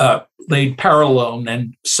laid parallel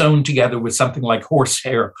and sewn together with something like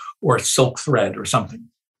horsehair or silk thread or something.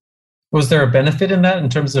 Was there a benefit in that in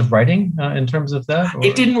terms of writing? In terms of that, or?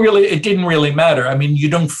 It didn't really matter. I mean, you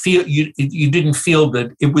didn't feel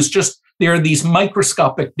that it was just. There are these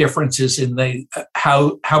microscopic differences in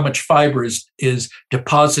how much fiber is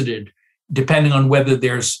deposited, depending on whether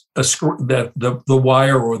there's the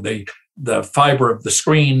wire or the fiber of the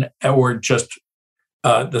screen or just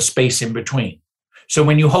the space in between. So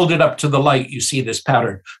when you hold it up to the light, you see this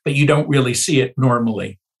pattern, but you don't really see it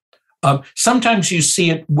normally. Sometimes you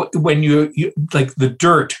see it when you like the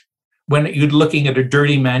dirt, when you're looking at a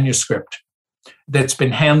dirty manuscript that's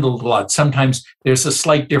been handled a lot. Sometimes there's a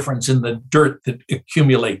slight difference in the dirt that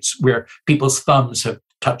accumulates where people's thumbs have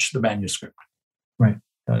touched the manuscript. Right,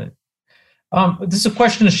 got it. This is a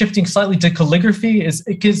question of shifting slightly to calligraphy. Is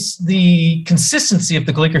the consistency of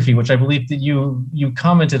the calligraphy, which I believe that you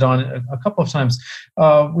commented on a couple of times.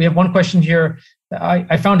 We have one question here.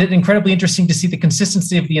 I found it incredibly interesting to see the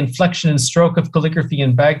consistency of the inflection and stroke of calligraphy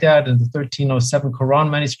in Baghdad and the 1307 Quran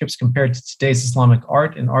manuscripts compared to today's Islamic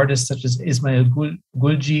art and artists such as Ismail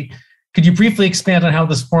Gulji. Could you briefly expand on how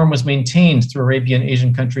this form was maintained through Arabian and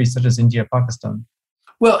Asian countries such as India, Pakistan?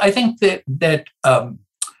 Well, I think that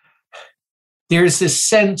there's this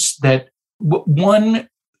sense that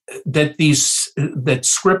that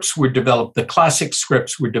scripts were developed, the classic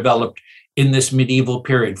scripts were developed in this medieval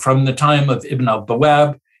period, from the time of Ibn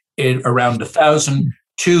al-Bawab around 1000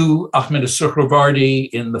 to Ahmed al-Suhrawardi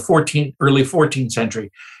in the early 14th century.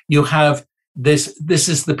 You have this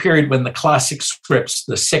is the period when the classic scripts,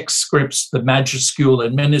 the 6 scripts, the majuscule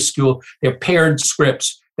and minuscule, they're paired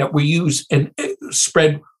scripts that were used and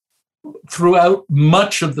spread throughout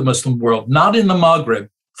much of the Muslim world, not in the Maghreb,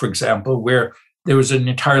 for example, where there was an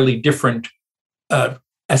entirely different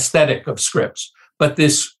aesthetic of scripts. But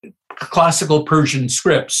this classical Persian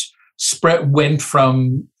scripts went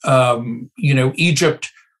from Egypt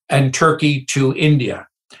and Turkey to India,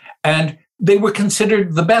 and they were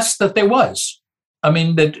considered the best that there was. I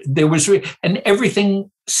mean, that there was, and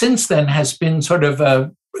everything since then has been sort of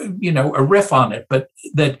a riff on it, but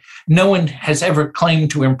that no one has ever claimed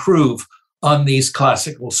to improve on these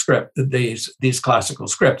classical classical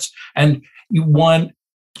scripts. And one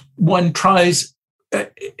tries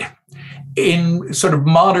in sort of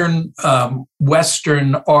modern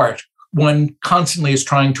Western art, one constantly is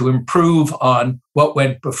trying to improve on what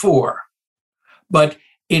went before. But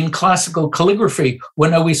in classical calligraphy,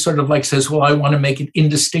 one always sort of like says, well, I want to make it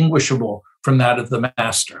indistinguishable from that of the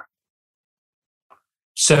master.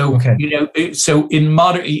 So, so in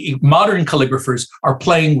modern calligraphers are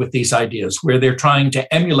playing with these ideas where they're trying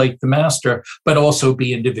to emulate the master, but also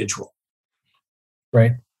be individual.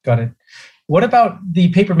 Right. Got it. What about the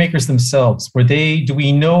paper makers themselves? Do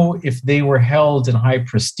we know if they were held in high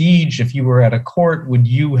prestige? If you were at a court, would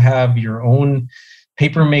you have your own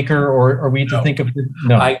paper maker, or are we to think of it?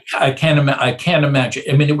 No, I can't imagine.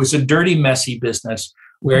 I mean, it was a dirty, messy business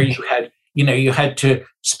where you had to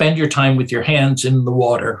spend your time with your hands in the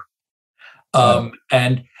water. Could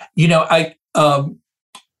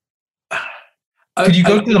you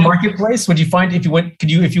go to the marketplace? Would you find if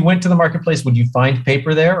you went to the marketplace, would you find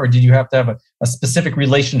paper there, or did you have to have a specific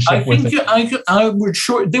relationship with it? I would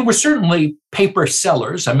sure there were certainly paper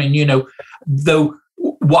sellers. I mean, the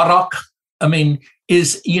Warok, I mean,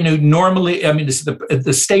 is normally, I mean, it's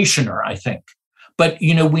the stationer, I think. But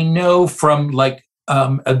we know from like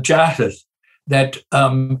Al-Jahdith that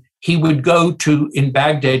he would go in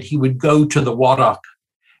Baghdad, he would go to the Warok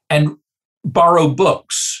and borrow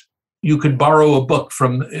books. You could borrow a book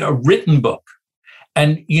from a written book,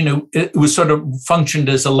 and it was sort of functioned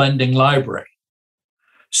as a lending library.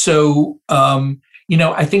 So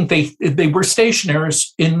I think they were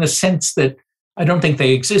stationers in the sense that I don't think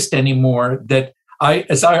they exist anymore. That I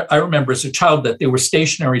remember as a child that there were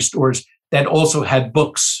stationery stores that also had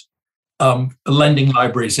books, lending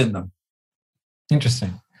libraries in them.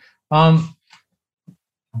 Interesting.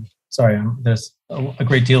 Sorry, there's a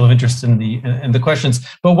great deal of interest in the questions.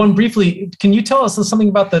 But one briefly, can you tell us something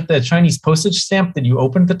about the Chinese postage stamp that you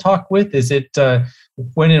opened the talk with? Is it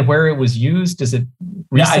when and where it was used? Is it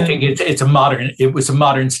recent? Yeah, I think it was a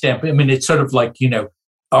modern stamp. I mean, it's sort of like,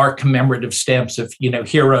 our commemorative stamps of,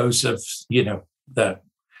 heroes of, the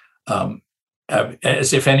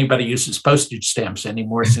as if anybody uses postage stamps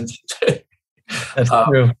anymore since. That's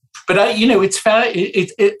true. But I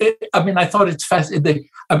thought it's fascinating.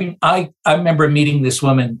 I mean, I remember meeting this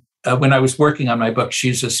woman when I was working on my book.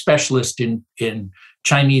 She's a specialist in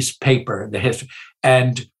Chinese paper, the history.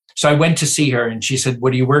 And so I went to see her, and she said,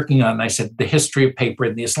 "What are you working on?" And I said, "The history of paper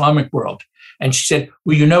in the Islamic world." And she said,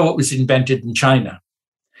 "Well, it was invented in China."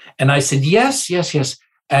 And I said, yes.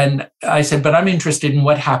 And I said, "But I'm interested in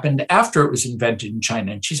what happened after it was invented in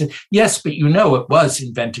China." And she said, "Yes, but it was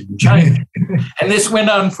invented in China." And this went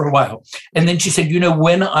on for a while. And then she said,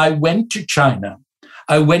 when I went to China,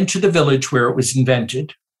 I went to the village where it was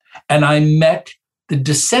invented, and I met the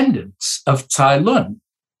descendants of Cai Lun,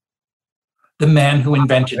 the man who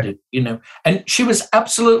invented it, And she was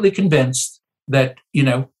absolutely convinced that,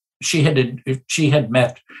 she had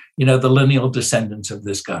met, the lineal descendants of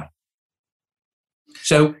this guy.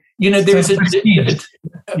 So, there's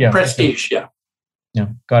prestige. Yeah. Yeah.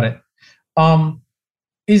 Got it.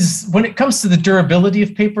 When it comes to the durability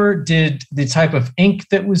of paper, did the type of ink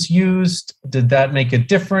that was used, did that make a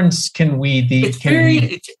difference?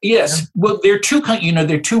 Yes. Well, there are two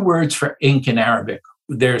there are two words for ink in Arabic.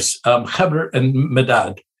 There's khabr and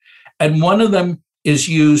madad. And one of them is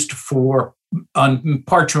used on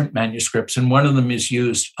parchment manuscripts, and one of them is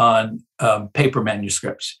used on paper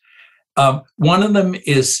manuscripts. One of them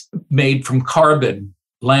is made from carbon,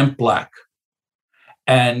 lampblack,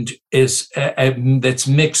 and that's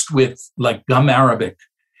mixed with like gum arabic,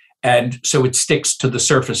 and so it sticks to the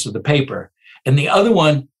surface of the paper. And the other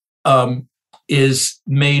one is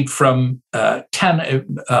made from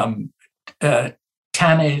tannin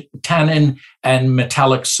and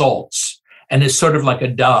metallic salts, and is sort of like a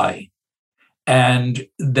dye, and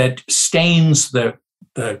that stains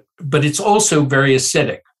but it's also very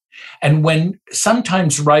acidic. And when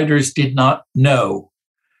sometimes writers did not know,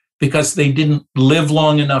 because they didn't live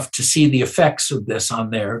long enough to see the effects of this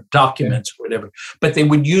on their documents or whatever, but they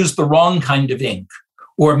would use the wrong kind of ink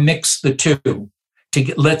or mix the two to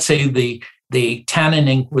get, let's say the tannin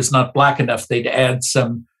ink was not black enough, they'd add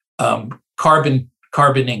some carbon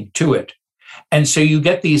ink to it. And so you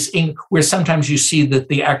get these ink where sometimes you see that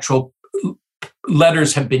the actual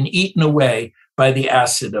letters have been eaten away by the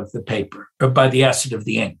acid of the paper, or by the acid of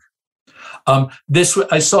the ink.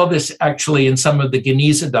 I saw this actually in some of the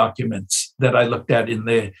Geniza documents that I looked at in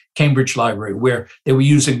the Cambridge Library, where they were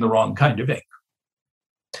using the wrong kind of ink.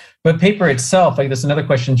 But paper itself, like there's another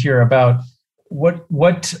question here about what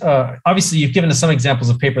obviously you've given us some examples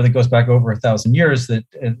of paper that goes back over 1,000 years,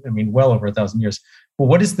 well over 1,000 years. But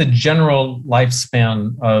what is the general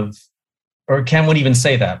lifespan of, or can one even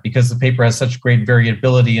say that, because the paper has such great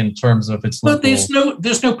variability in terms of its local...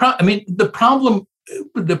 there's no problem. I mean, the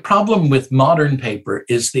problem with modern paper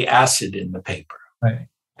is the acid in the paper. Right.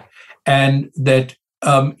 And that,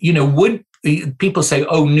 people say,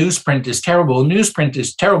 oh, newsprint is terrible. Newsprint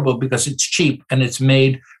is terrible because it's cheap and it's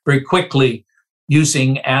made very quickly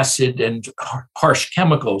using acid and harsh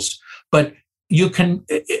chemicals. But you can,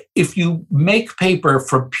 if you make paper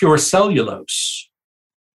from pure cellulose,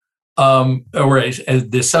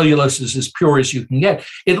 the cellulose is as pure as you can get,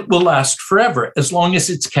 it will last forever as long as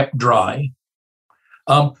it's kept dry.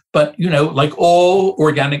 But, like all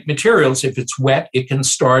organic materials, if it's wet, it can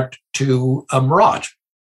start to rot.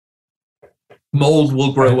 Mold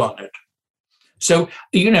will grow on it. So,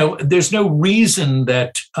 there's no reason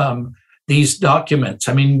that these documents,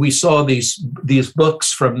 I mean, we saw these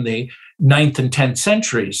books from the 9th and 10th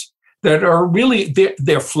centuries that are really,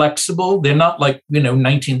 they're flexible. They're not like,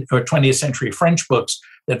 19th or 20th century French books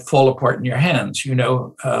that fall apart in your hands,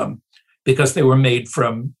 because they were made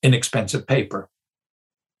from inexpensive paper.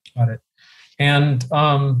 Got it. And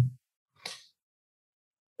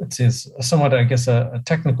let's see, it's somewhat, I guess, a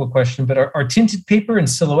technical question, but are tinted paper and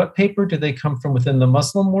silhouette paper, do they come from within the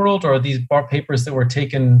Muslim world, or are these papers that were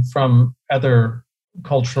taken from other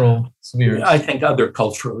cultural spheres? I think other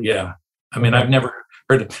cultural, yeah. I mean, I've never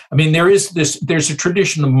heard of. I mean, there's a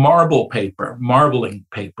tradition of marbling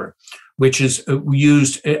paper, which is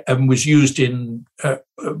used and was used in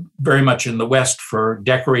very much in the West for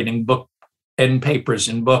decorating book end papers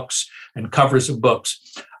in books and covers of books,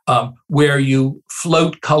 where you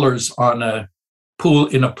float colors on a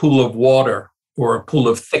pool of water or a pool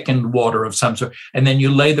of thickened water of some sort, and then you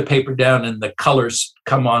lay the paper down and the colors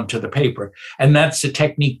come onto the paper. And that's a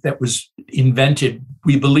technique that was invented,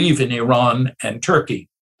 we believe, in Iran and Turkey,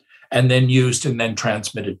 and then used and then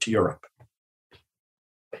transmitted to Europe.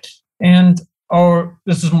 And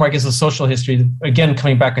this is more, I guess, a social history. Again,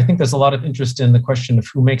 coming back, I think there's a lot of interest in the question of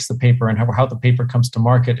who makes the paper and how the paper comes to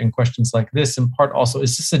market, and questions like this. In part, also,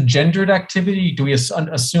 is this a gendered activity? Do we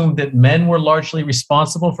assume that men were largely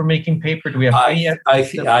responsible for making paper? Do we have?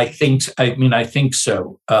 I think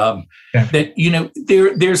so. Yeah. That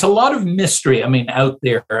there's a lot of mystery, out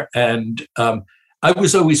there, and I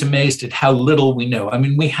was always amazed at how little we know. I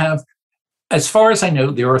mean, we have, as far as I know,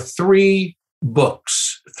 there are three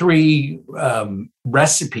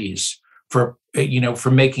recipes for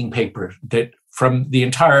making paper that from the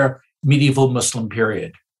entire medieval Muslim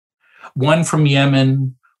period. One from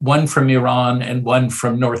Yemen, one from Iran, and one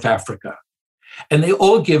from North Africa. And they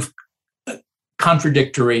all give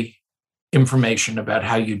contradictory information about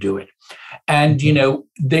how you do it. And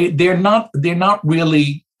they're not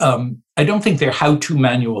really I don't think they're how-to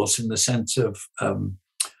manuals in the sense of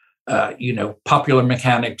popular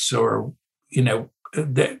mechanics or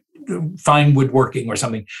the fine woodworking or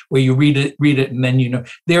something, where you read it, and then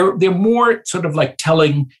they're more sort of like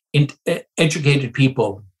telling educated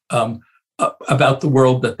people about the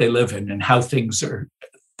world that they live in and how things are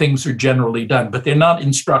generally done, but they're not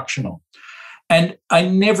instructional. And I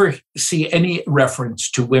never see any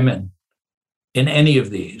reference to women in any of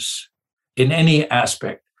these, in any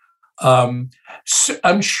aspect. So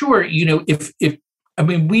I'm sure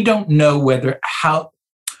we don't know how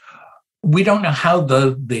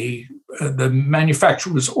the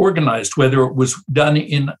manufacture was organized, whether it was done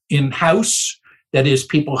in house, that is,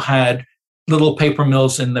 people had little paper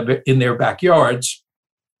mills in their backyards,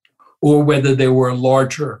 or whether there were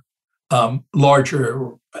larger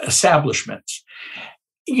establishments.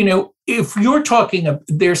 If you're talking,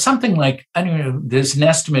 there's something like, I don't know, there's an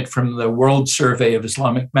estimate from the World Survey of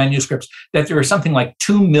Islamic Manuscripts that there are something like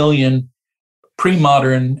 2 million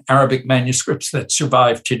pre-modern Arabic manuscripts that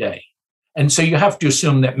survive today. And so you have to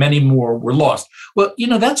assume that many more were lost. Well,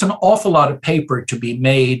 that's an awful lot of paper to be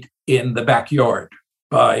made in the backyard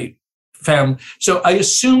by family. So I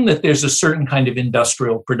assume that there's a certain kind of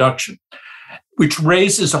industrial production, which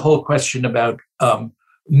raises a whole question about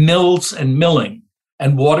mills and milling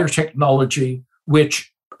and water technology,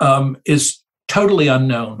 which is totally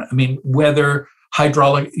unknown. I mean, whether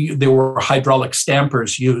there were hydraulic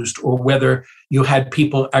stampers used, or whether you had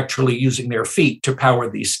people actually using their feet to power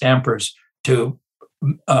these stampers to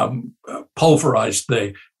pulverize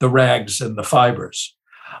the rags and the fibers.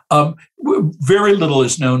 Very little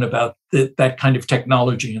is known about that kind of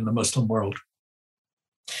technology in the Muslim world.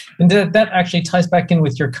 And that actually ties back in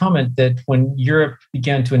with your comment that when Europe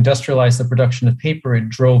began to industrialize the production of paper, it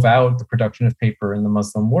drove out the production of paper in the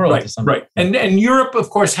Muslim world. Right, right. And Europe, of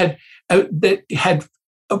course, had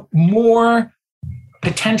more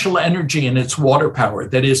potential energy in its water power.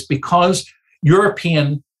 That is because Europe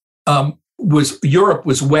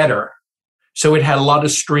was wetter, so it had a lot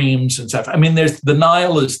of streams and stuff. I mean, there's the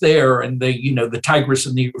Nile is there, and the Tigris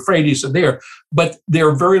and the Euphrates are there, but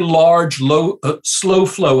they're very large, slow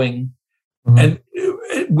flowing, and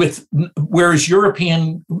whereas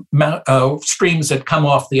European streams that come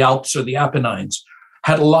off the Alps or the Apennines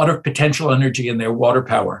had a lot of potential energy in their water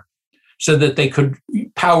power, so that they could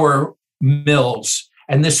power mills,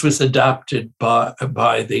 and this was adopted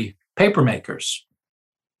by the paper makers.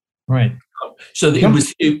 Right. So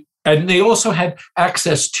and they also had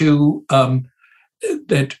access to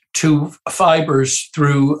fibers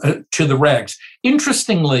through to the rags.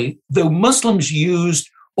 Interestingly, though Muslims used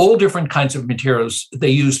all different kinds of materials,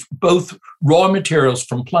 they used both raw materials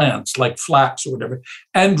from plants like flax or whatever,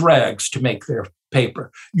 and rags to make their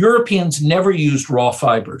paper. Europeans never used raw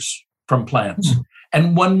fibers from plants,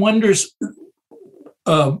 and one wonders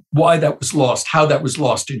why that was lost, how that was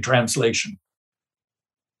lost in translation.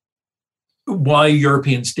 Why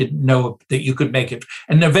Europeans didn't know that you could make it,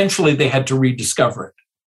 and eventually they had to rediscover it.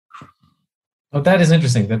 Well, that is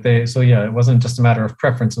interesting. It wasn't just a matter of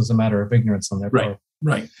preference; it was a matter of ignorance on their part.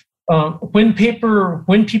 Right. When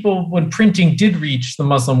printing did reach the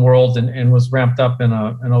Muslim world and was ramped up in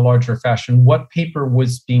a larger fashion, what paper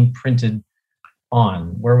was being printed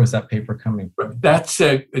on? Where was that paper coming from? That's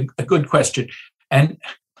a good question, and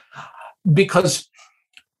because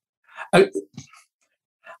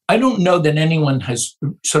I don't know that anyone has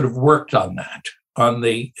sort of worked on that.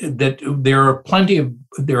 There are plenty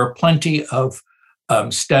of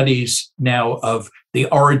studies now of the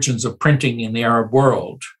origins of printing in the Arab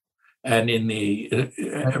world and in the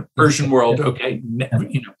Persian world. Okay,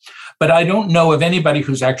 but I don't know of anybody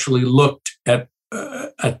who's actually looked at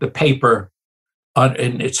the paper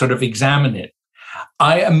and sort of examined it.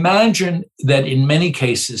 I imagine that in many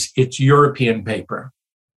cases it's European paper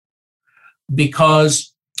because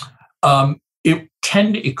it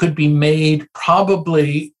could be made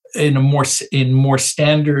probably in more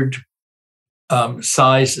standard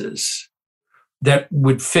sizes that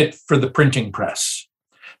would fit for the printing press.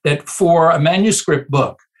 That for a manuscript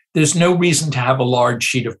book, there's no reason to have a large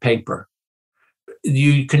sheet of paper.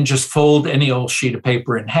 You can just fold any old sheet of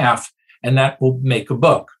paper in half, and that will make a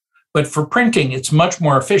book. But for printing, it's much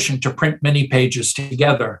more efficient to print many pages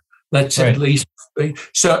together. Let's at least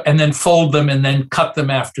and then fold them and then cut them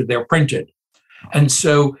after they're printed. And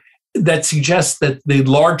so that suggests that the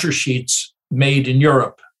larger sheets made in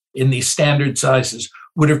Europe in these standard sizes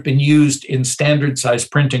would have been used in standard size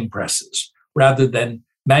printing presses rather than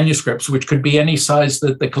manuscripts, which could be any size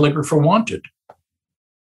that the calligrapher wanted.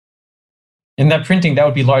 And that printing, that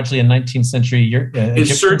would be largely a 19th century Egyptian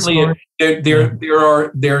certainly there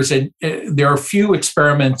are few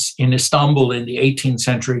experiments in Istanbul in the 18th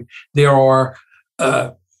century. There are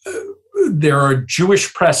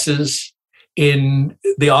Jewish presses in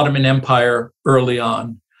the Ottoman Empire early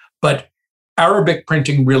on, but Arabic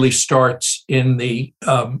printing really starts in the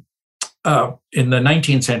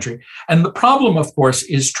 19th century. And the problem, of course,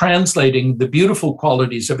 is translating the beautiful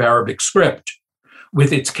qualities of Arabic script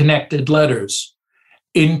with its connected letters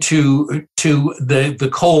into the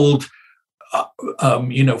cold,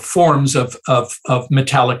 forms of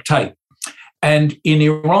metallic type. And in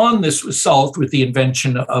Iran, this was solved with the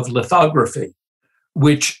invention of lithography,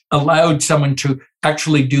 which allowed someone to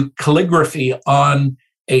actually do calligraphy on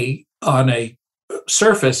a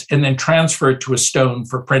surface and then transfer it to a stone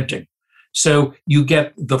for printing. So you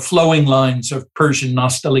get the flowing lines of Persian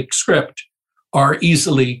Nastaliq script are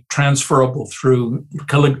easily transferable through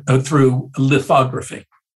lithography.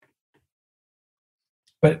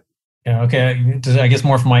 But okay, I guess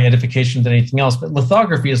more for my edification than anything else. But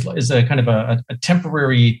lithography is a kind of a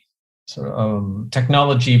temporary sort of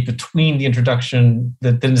technology between the introduction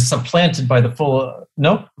that then is supplanted by the full.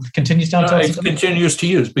 No, it continues down to it continues to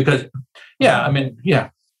use because, I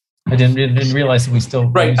didn't realize that we still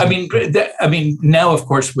right. I mean, now of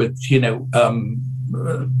course with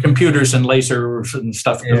computers and lasers and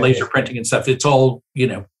stuff, laser printing and stuff, it's all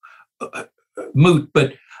moot.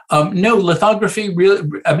 But no, lithography really.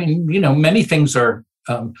 Many things are.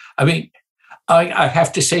 I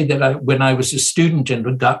have to say that when I was a student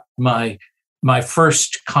and got my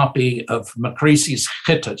first copy of Makrisi's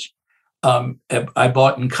Khittat, I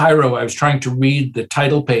bought in Cairo. I was trying to read the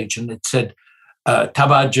title page, and it said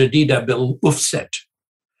 "Taba Jadida bil Ufset,"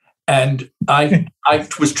 And I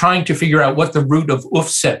was trying to figure out what the root of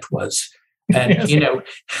Ufset was. And, Yes.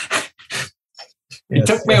 It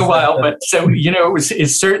took me a while, but so,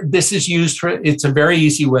 it's certain, this is used for, it's a very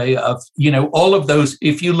easy way of, all of those,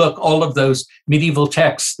 if you look, all of those medieval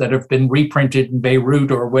texts that have been reprinted in Beirut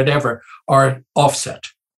or whatever are offset.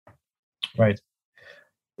 Right.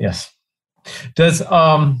 Yes. Does,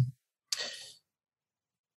 I'm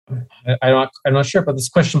not sure about this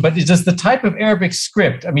question, but does the type of Arabic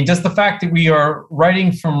script, does the fact that we are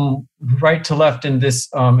writing from right to left in this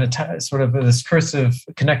sort of this cursive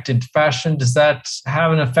connected fashion, does that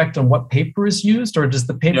have an effect on what paper is used, or does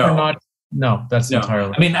the paper not? No, that's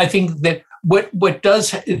entirely. I think that what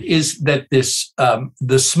does is that this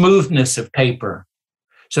the smoothness of paper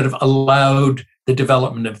sort of allowed the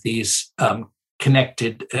development of these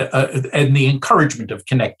connected and the encouragement of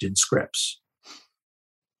connected scripts.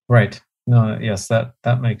 Right. No. Yes.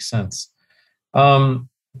 That makes sense. Well,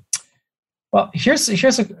 here's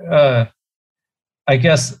a I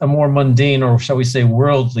guess a more mundane, or shall we say,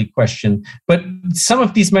 worldly question. But some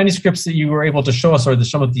of these manuscripts that you were able to show us, or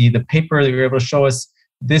some of the paper that you were able to show us,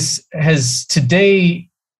 this has today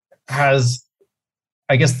has.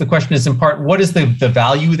 I guess the question is in part, what is the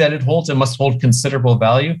value that it holds? It must hold considerable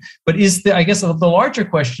value. But I guess the larger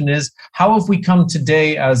question is, how have we come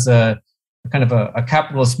today as a kind of a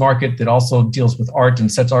capitalist market that also deals with art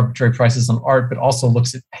and sets arbitrary prices on art, but also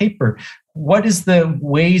looks at paper? What are the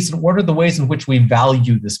ways in which we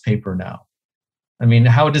value this paper now?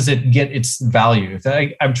 How does it get its value?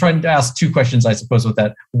 I'm trying to ask two questions, I suppose, with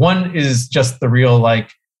that. One is just the real,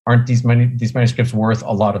 aren't these manuscripts worth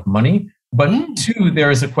a lot of money? But two, there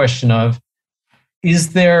is a question of,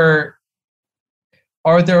 are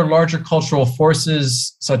there larger cultural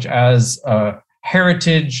forces such as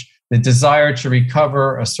heritage, the desire to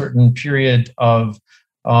recover a certain period of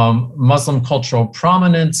Muslim cultural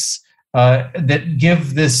prominence that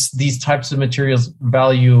give these types of materials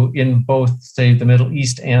value in both, say, the Middle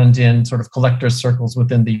East and in sort of collector circles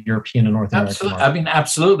within the European and North American market?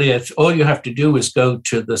 Absolutely. All you have to do is go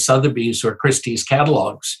to the Sotheby's or Christie's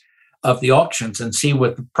catalogs of the auctions and see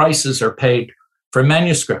what the prices are paid for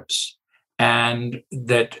manuscripts, and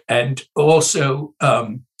also,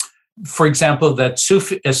 for example, that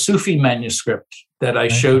Sufi manuscript that I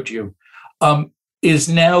showed you is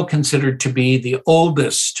now considered to be the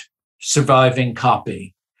oldest surviving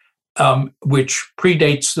copy, which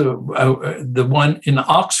predates the one in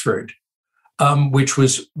Oxford, which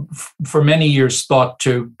was for many years thought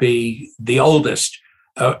to be the oldest,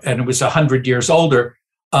 and it was 100 years older.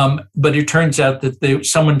 But it turns out that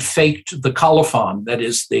someone faked the colophon, that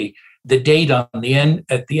is the date on the end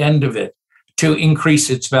at the end of it, to increase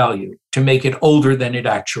its value, to make it older than it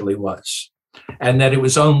actually was, and that it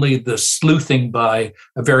was only the sleuthing by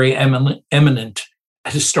a very eminent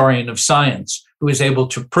historian of science who was able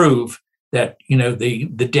to prove that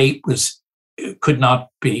the date could not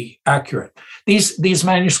be accurate. These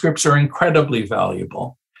manuscripts are incredibly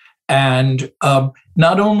valuable. And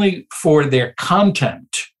not only for their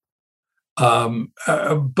content,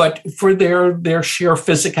 but for their sheer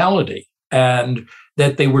physicality, and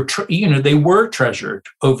that they were treasured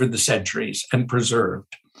over the centuries and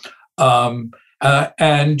preserved. We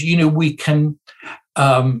can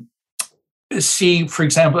see, for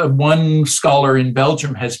example, one scholar in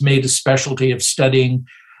Belgium has made a specialty of studying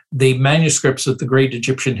the manuscripts of the great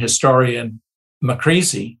Egyptian historian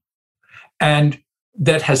Makrizi, and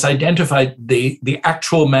that has identified the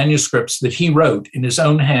actual manuscripts that he wrote in his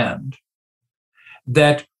own hand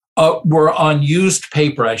that were on used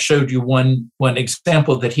paper. I showed you one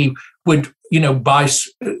example that he would, buy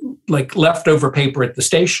leftover paper at the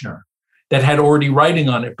stationer that had already writing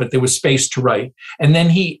on it, but there was space to write. And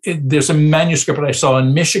then there's a manuscript that I saw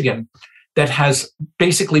in Michigan that has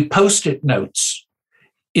basically Post-it notes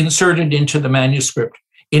inserted into the manuscript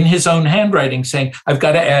in his own handwriting, saying, "I've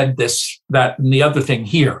got to add this, that, and the other thing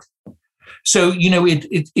here." So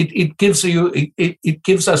it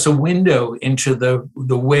gives us a window into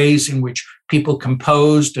the ways in which people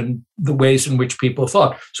composed and the ways in which people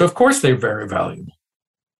thought. So of course they're very valuable.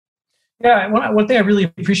 Yeah, one thing I really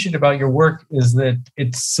appreciate about your work is that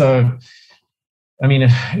it's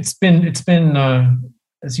been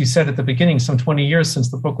as you said at the beginning, some 20 years since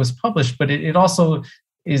the book was published, but it also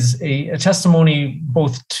is a testimony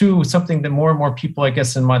both to something that more and more people, I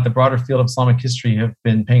guess, in the broader field of Islamic history have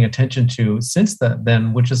been paying attention to since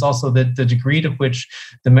then, which is also the degree to which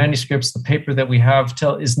the manuscripts, the paper that we have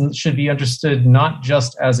should be understood not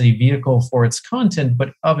just as a vehicle for its content,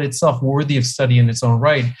 but of itself worthy of study in its own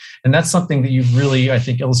right. And that's something that you've really, I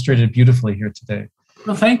think, illustrated beautifully here today.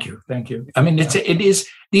 Well, thank you. I mean,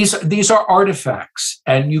 these are artifacts,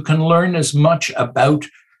 and you can learn as much about,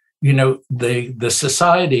 the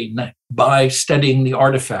society by studying the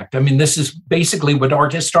artifact. I mean, this is basically what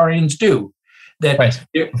art historians do. That right.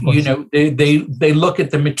 They look at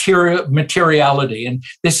the materiality, and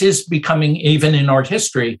this is becoming, even in art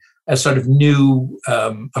history, a sort of new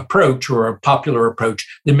approach, or a popular approach,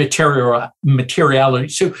 the materiality.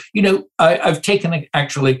 So, I've taken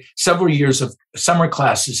actually several years of summer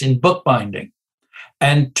classes in bookbinding,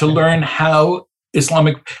 and to learn how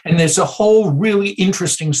Islamic, and there's a whole really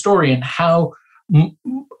interesting story in how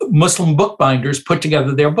Muslim bookbinders put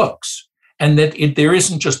together their books. And that there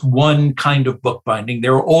isn't just one kind of bookbinding.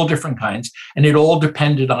 There are all different kinds, and it all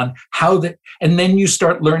depended on how that. And then you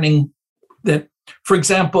start learning that, for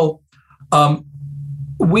example,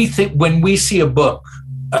 we think when we see a book,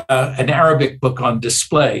 an Arabic book on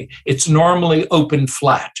display, it's normally open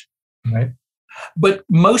flat. Right. But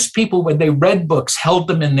most people, when they read books, held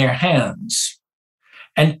them in their hands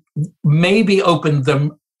and maybe opened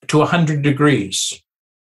them to 100 degrees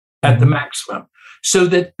at the maximum, so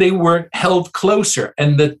that they were held closer,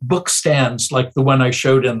 and that book stands like the one I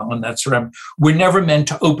showed on that ceramic were never meant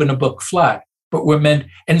to open a book flat, but were meant,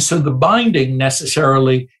 and so the binding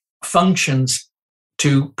necessarily functions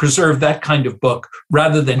to preserve that kind of book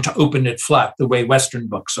rather than to open it flat the way Western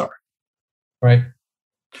books are. Right.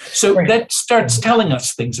 So that starts telling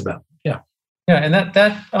us things about it. Yeah. Yeah, and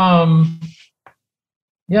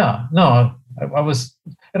I was.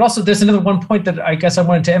 And also, there's another one point that I guess I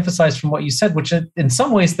wanted to emphasize from what you said, which in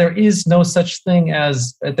some ways there is no such thing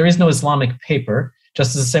as, there is no Islamic paper,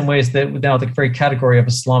 just as the same way as that now the very category of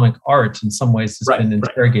Islamic art in some ways has been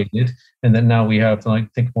interrogated. And then now we have to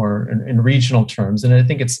think more in regional terms. And I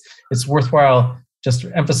think it's worthwhile just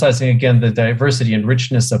emphasizing again the diversity and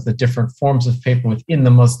richness of the different forms of paper within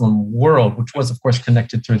the Muslim world, which was, of course,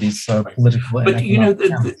 connected through these political and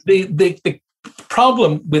the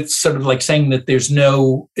problem with sort of like saying that there's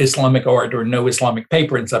no Islamic art or no Islamic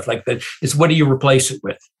paper and stuff like that is, what do you replace it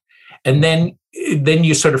with? And then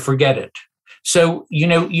you sort of forget it. So,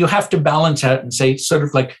 you have to balance out and say sort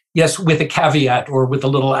of like, yes, with a caveat or with a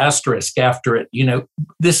little asterisk after it,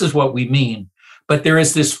 this is what we mean. But there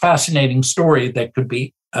is this fascinating story that could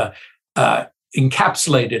be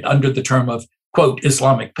encapsulated under the term of, quote,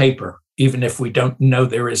 Islamic paper, even if we don't know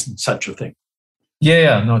there isn't such a thing.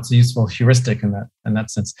 Yeah, no, it's a useful heuristic in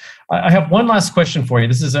that sense. I have one last question for you.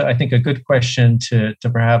 This is, I think, a good question to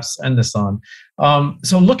perhaps end this on.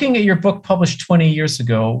 So looking at your book published 20 years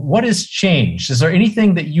ago, what has changed? Is there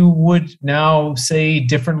anything that you would now say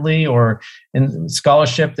differently, or in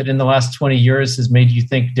scholarship that in the last 20 years has made you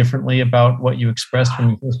think differently about what you expressed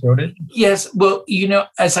when you first wrote it? Yes. Well,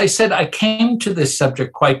 as I said, I came to this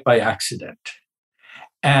subject quite by accident,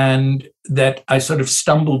 and that I sort of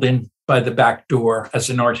stumbled in by the back door as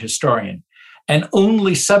an art historian, and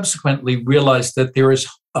only subsequently realized that there is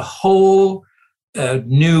a whole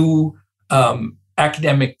new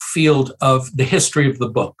academic field of the history of the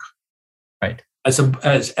book, right? And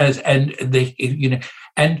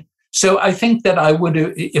so I think that I would,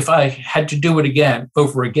 if I had to do it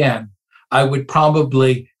over again, I would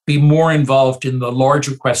probably be more involved in the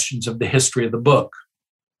larger questions of the history of the book,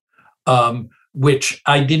 which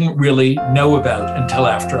I didn't really know about until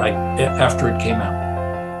after it came out.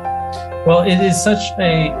 Well, it is such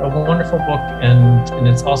a wonderful book, and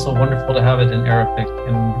it's also wonderful to have it in Arabic,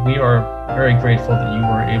 and we are very grateful that you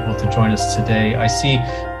were able to join us today. I see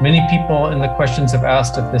many people in the questions have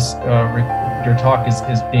asked if this your talk is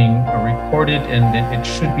being recorded, and it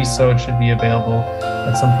should be so. It should be available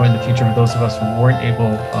at some point in the future for those of us who weren't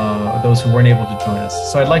able to join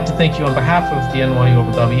us. So I'd like to thank you on behalf of the NYU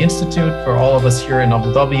Abu Dhabi Institute, for all of us here in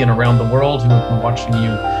Abu Dhabi and around the world who have been watching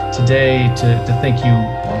you today, to thank you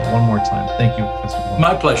one more time. Thank you, Professor Boyle.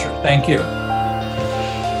 My pleasure. Thank you.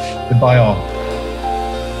 Goodbye, all.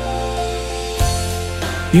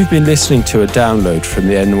 You've been listening to a download from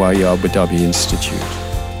the NYU Abu Dhabi Institute.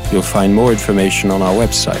 You'll find more information on our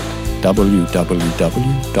website,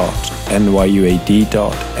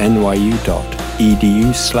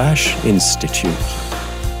 www.nyuad.nyu.edu/institute.